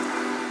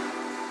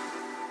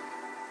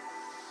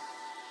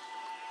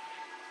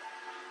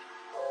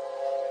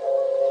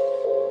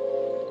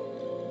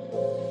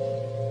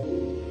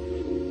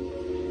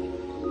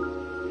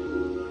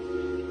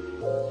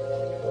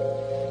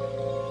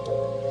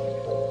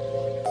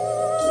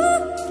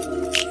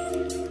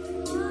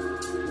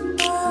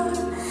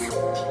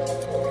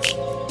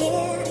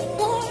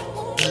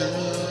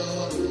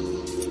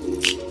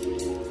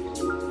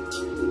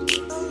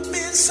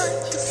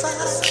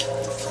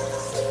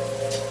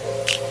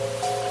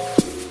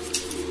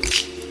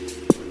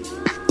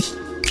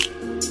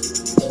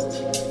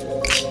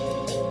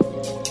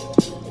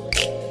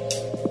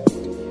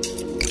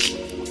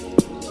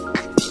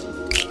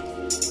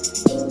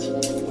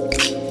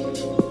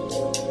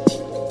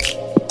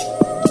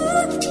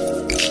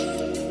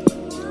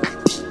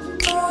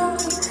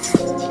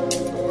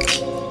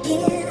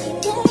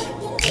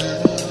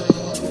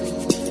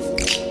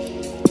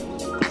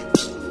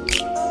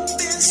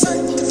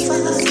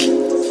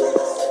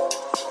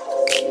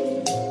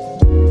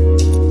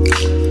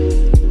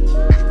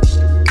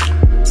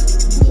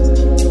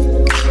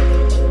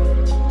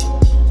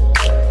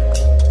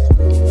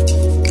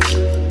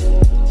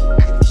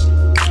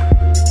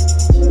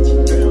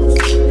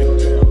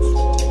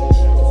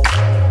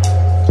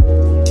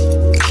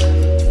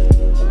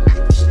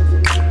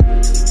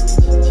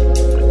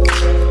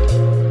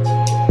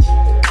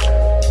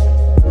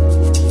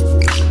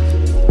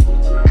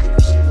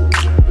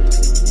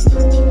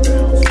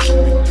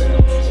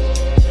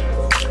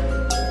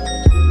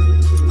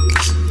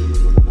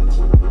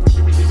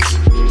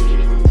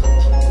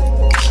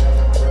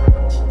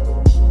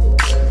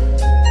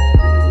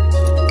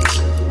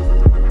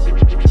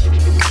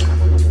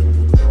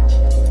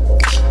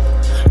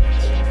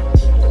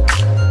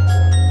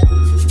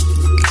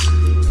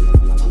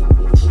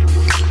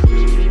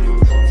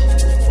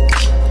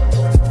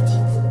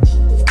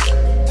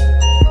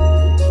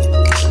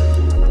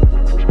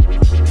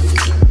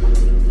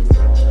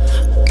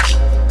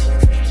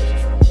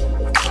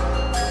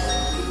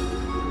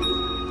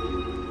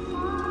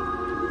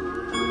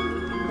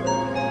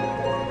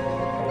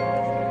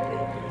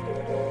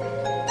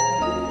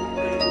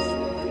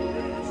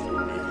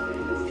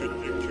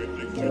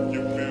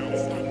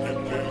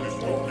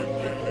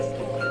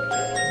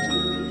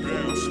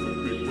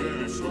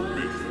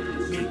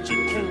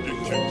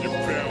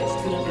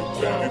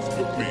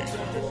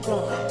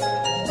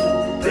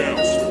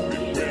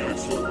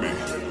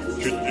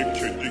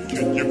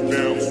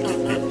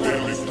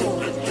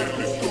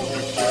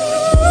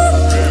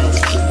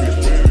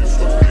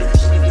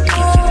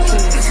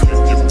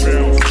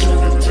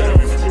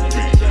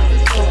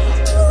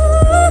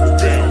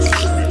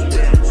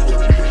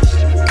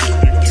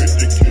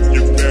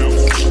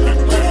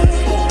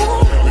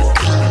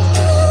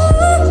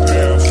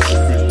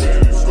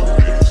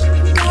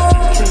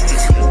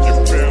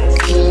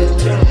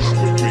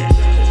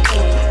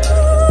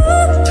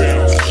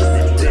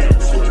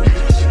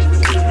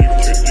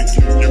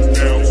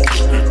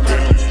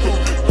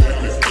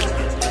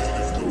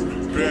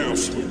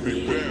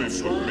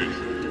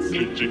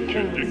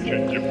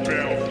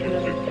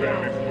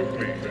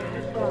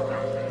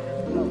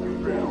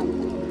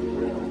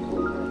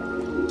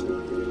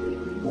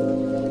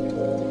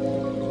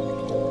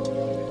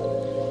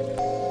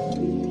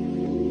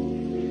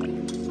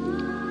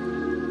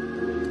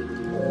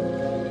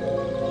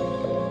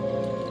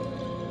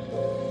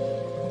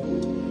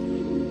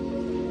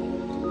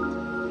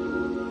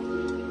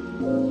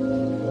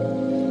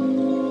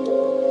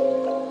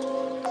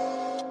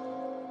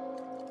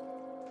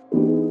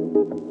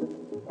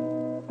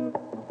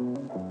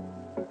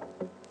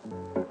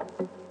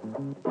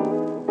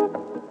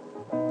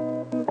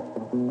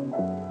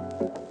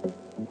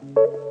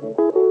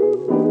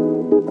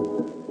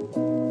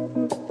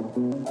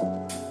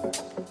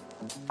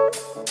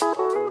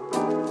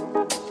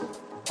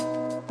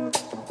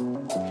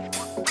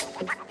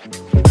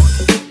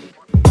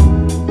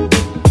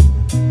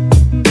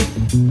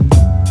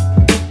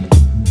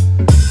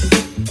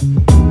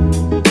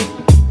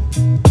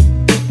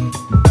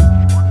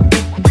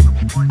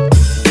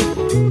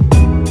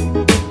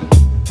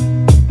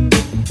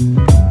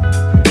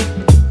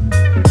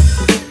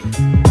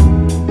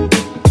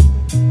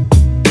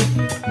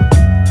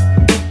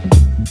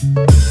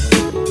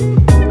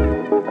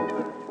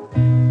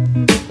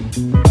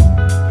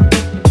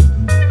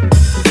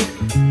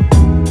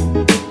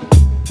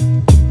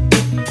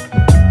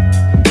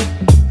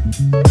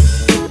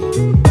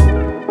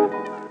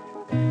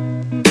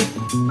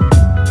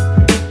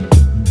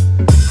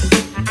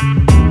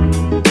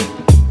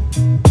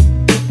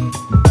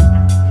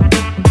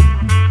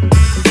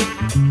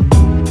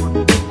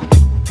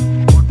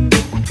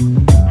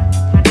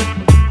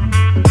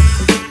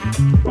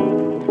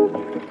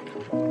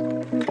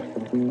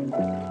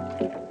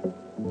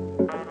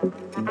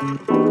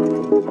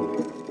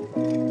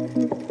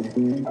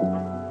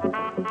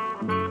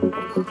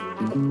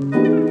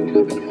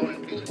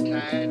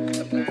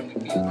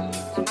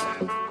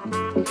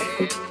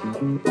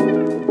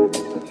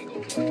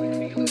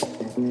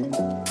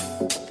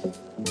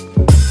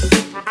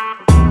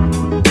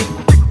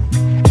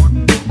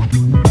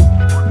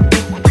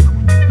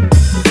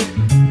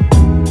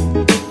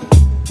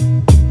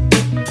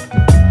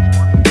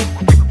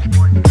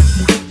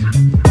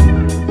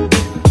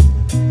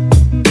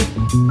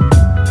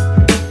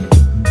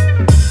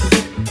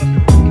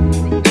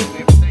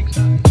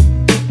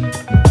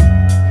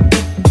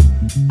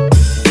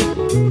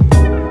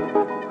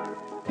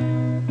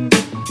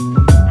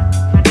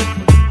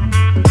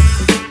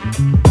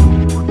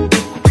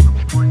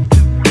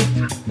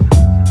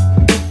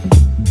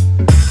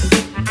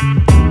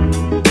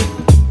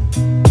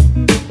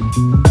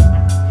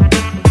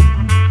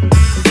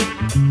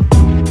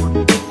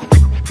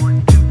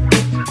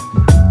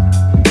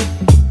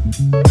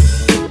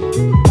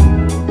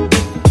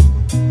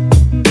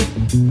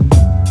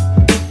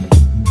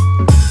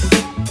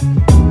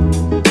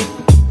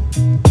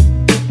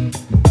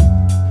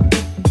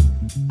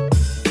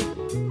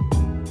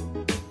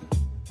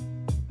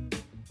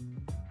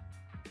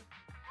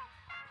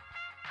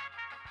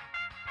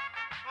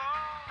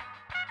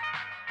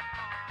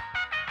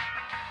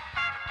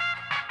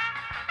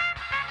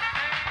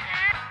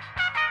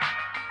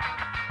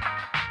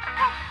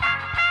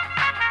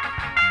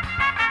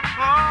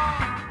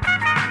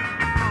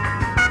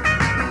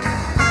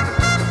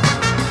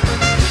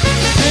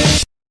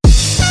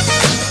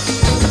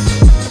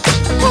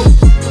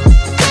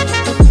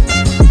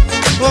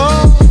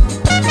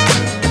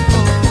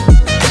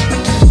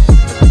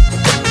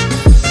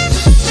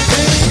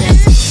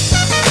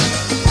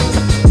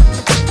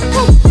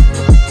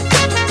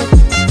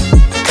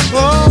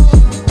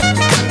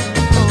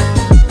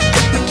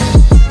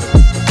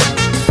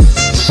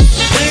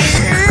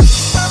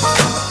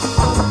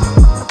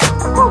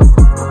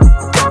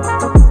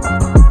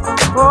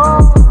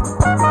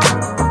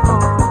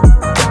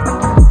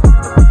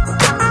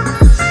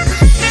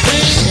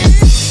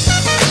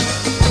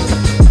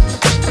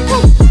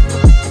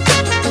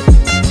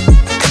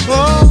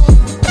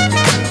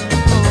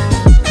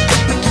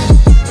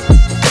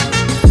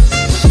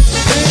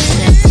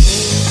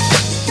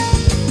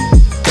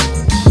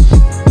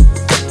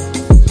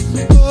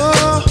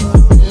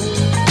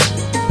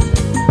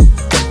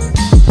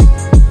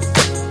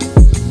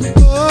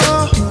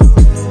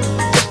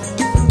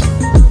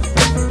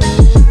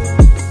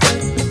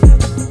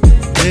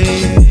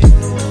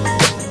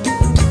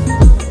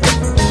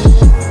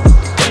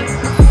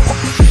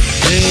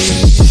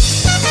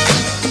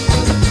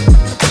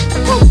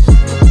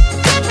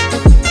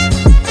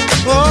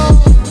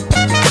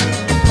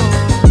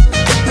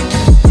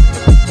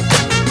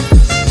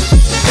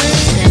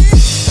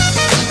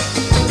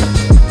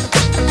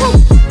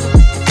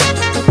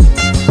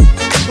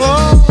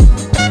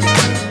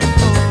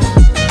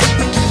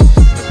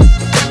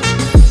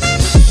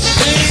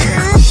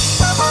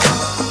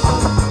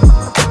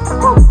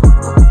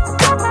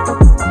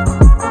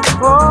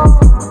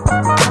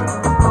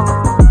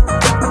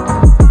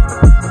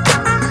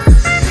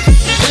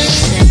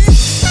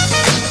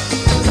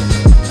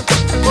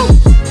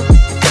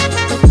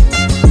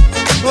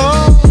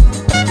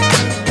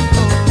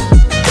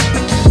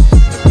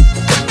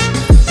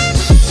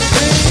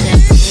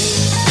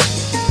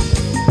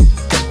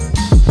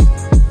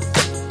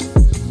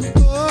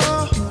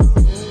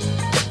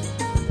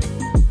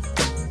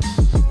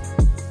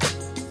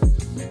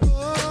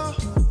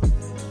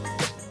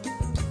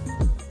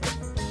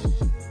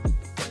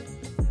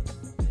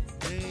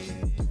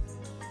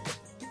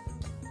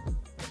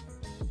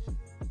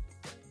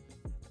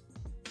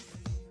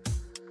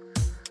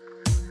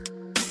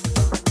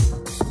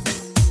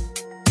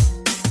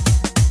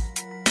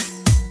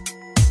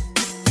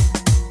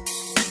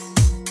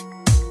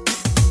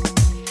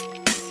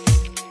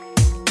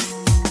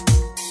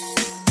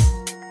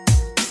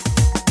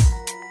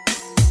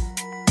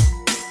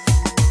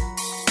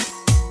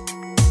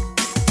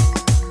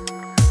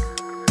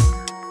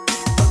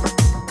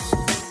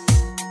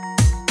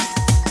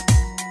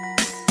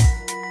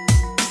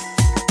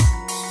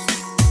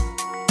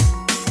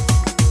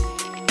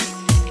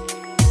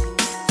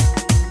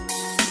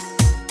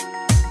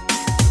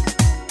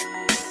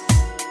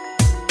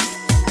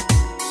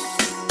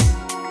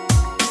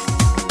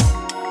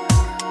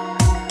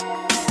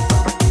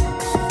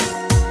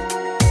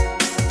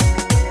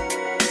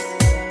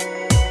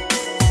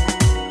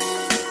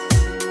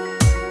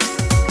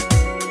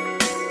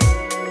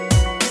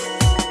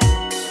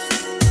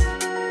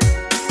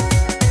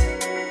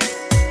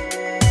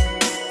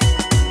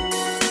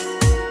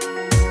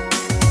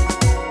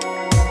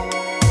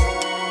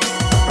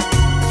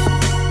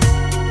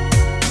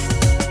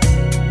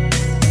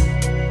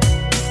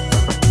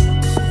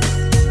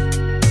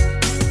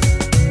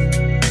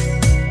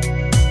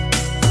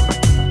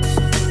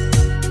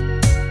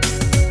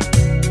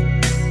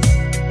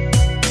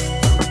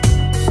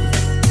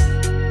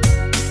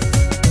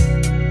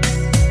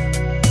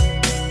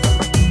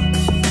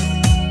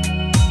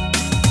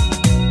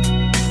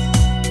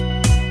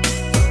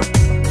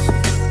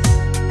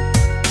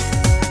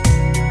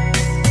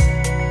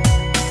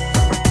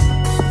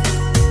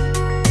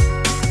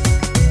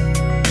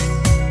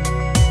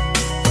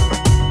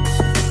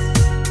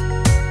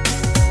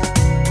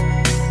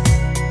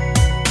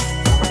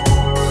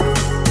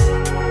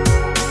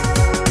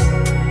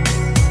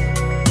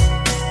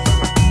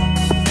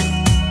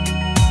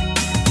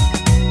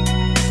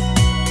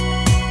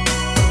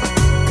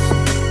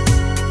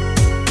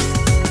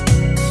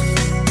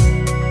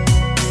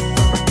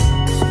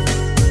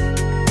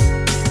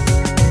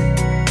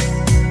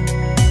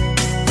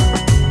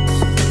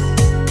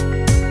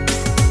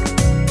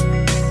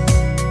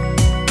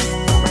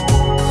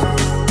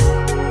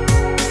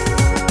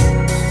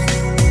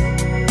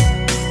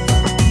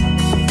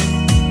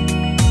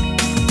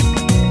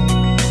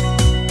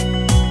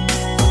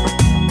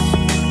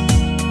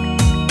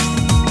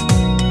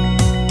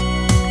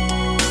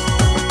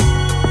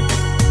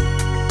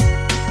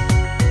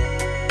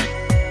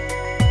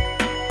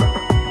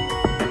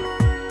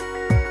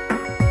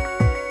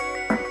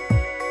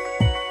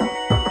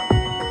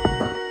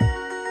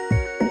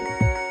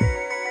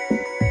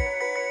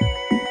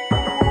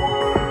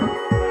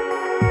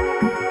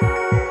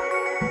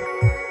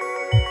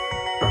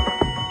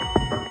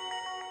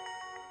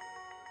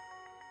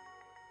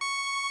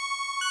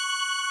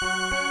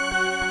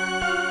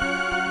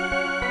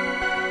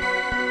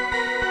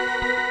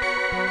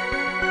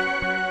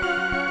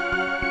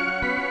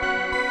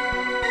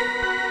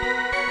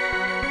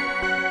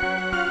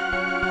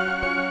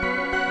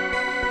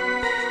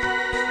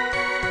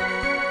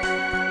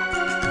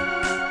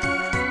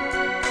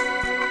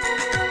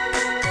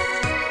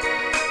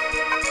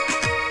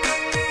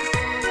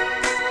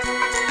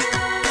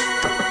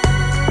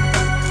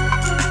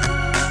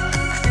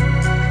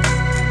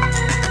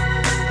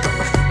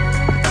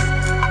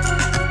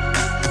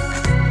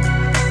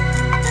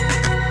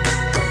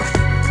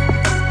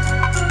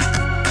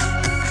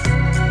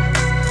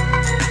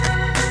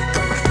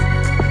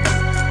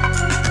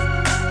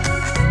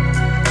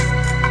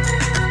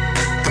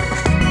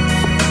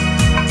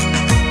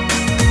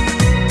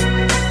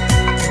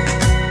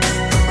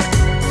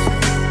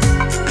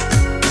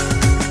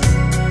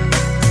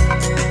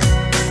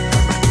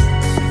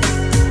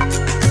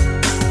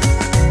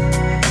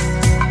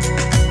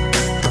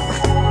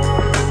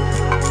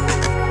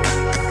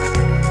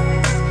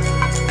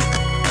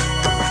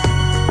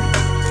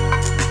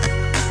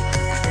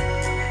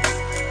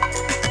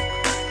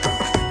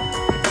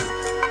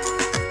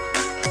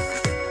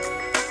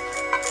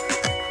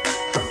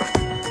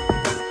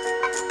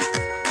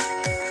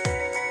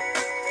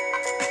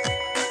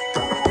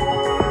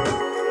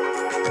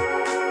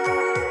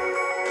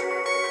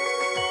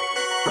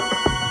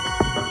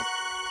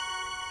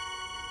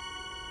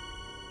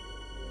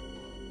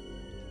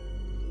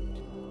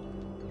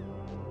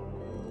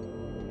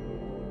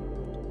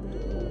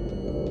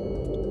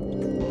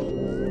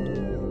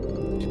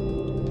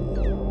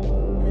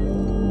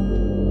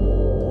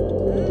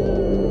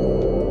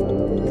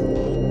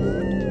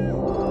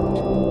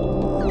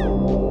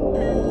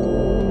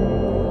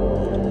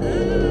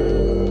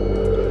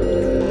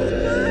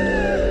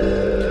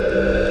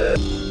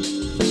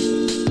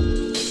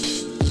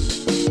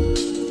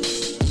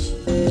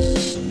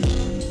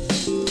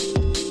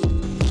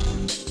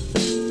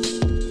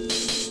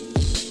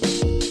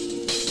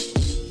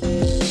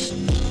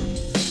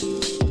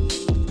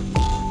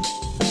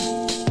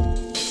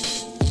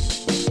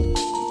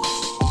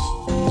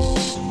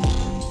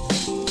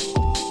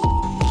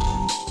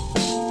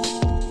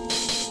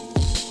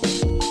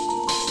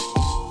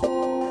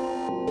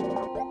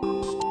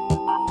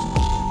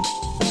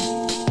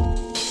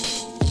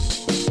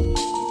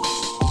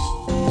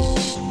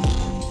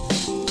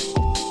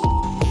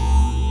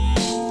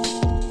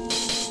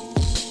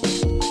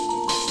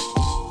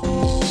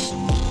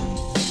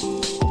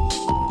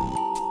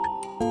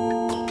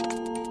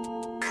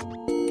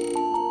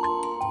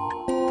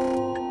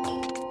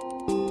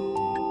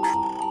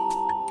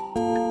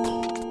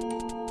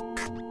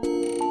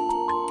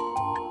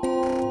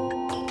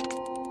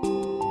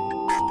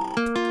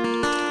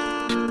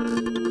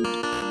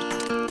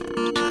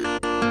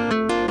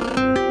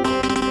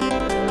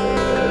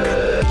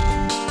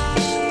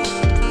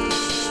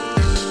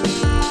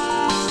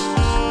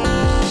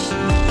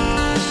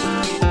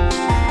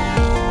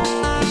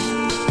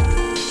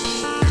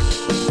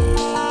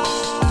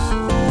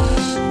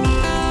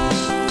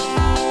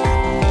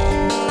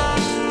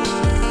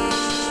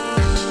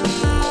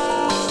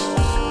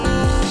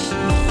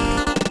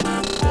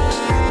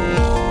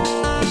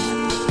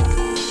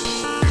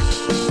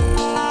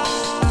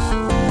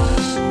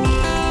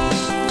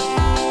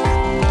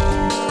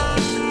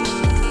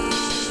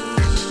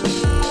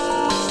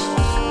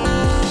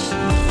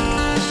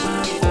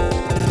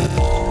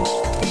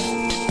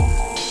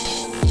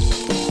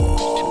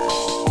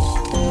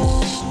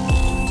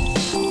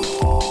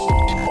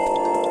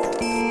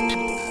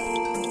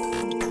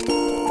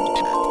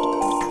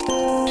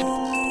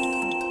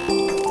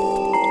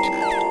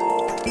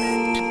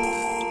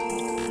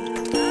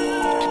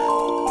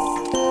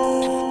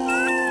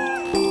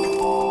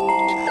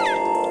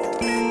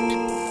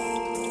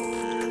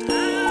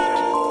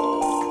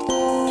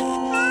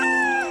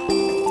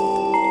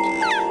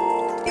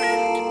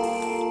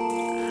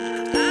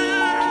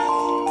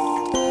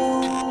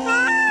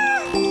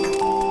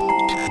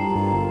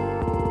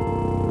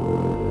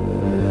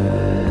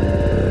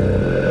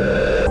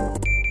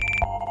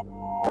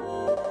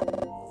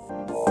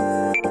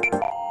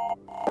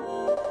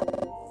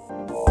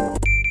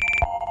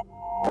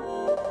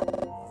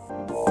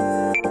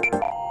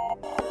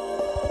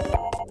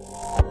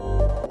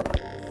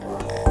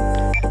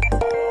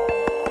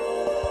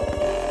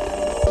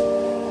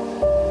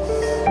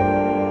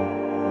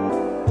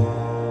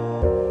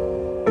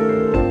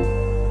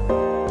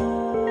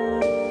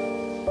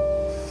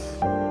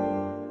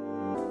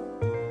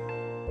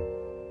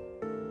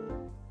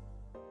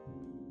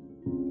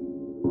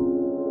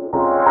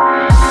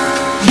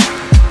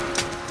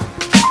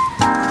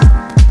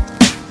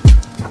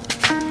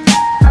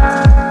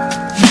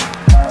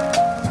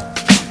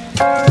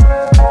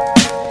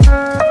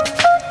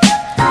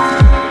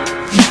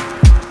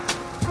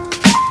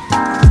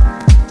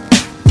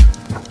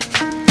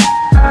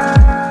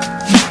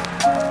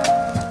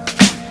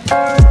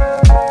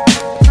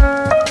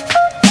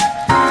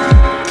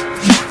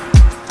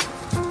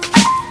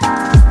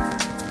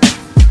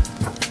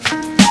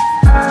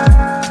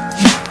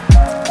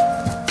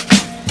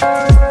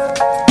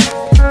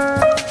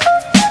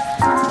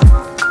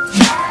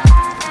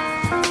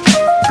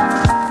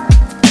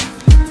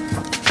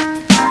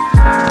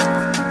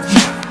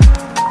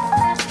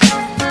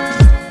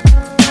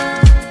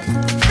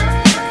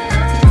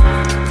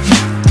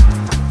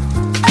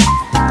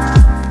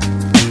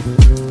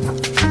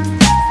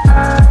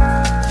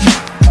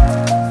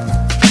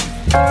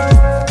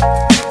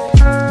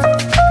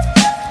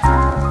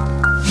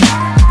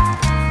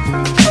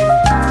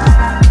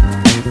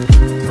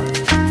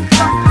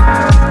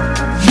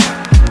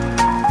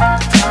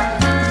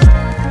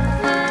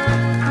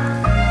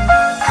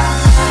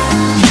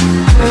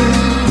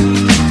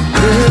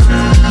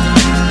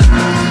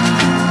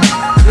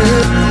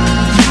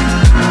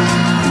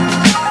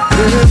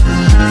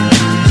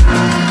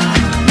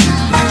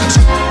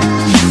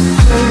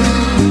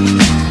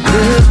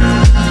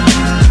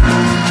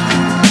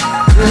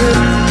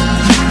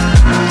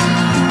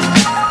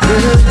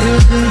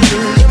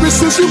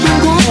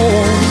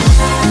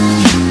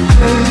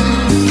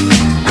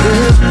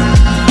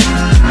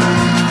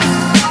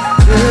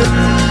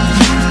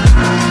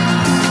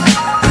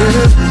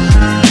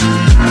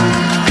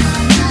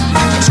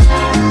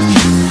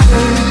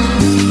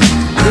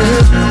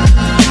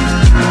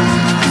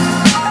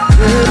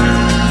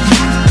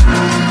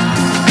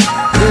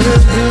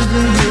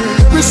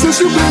 since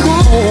you've been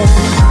gone.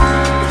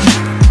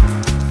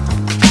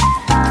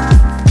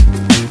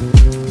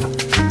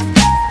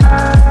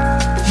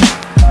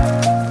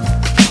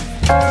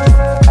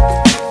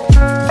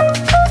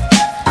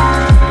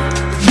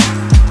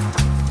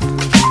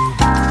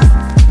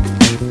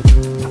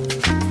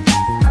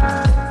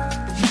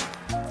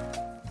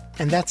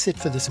 And that's it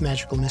for this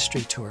Magical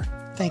Mystery Tour.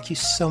 Thank you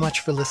so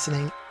much for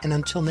listening, and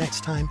until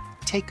next time,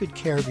 take good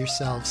care of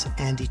yourselves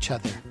and each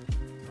other.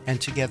 And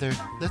together,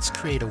 let's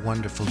create a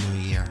wonderful new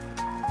year.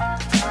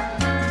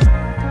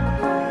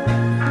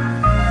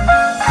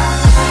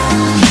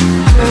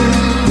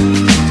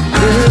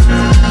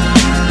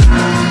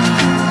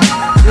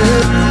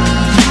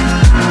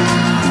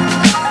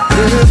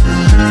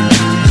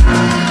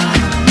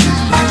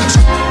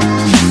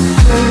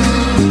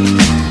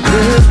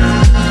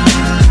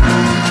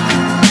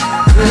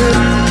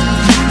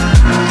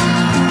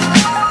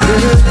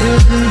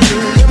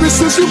 Ever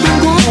since you've been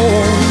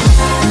gone.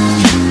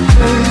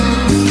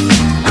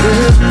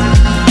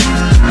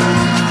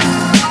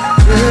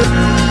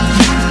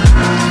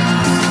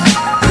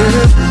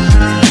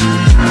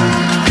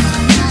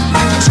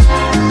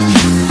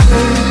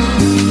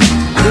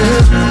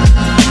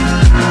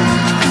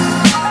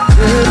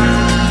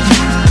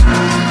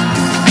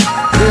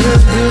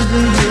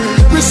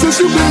 Ever since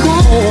you've been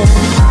gone.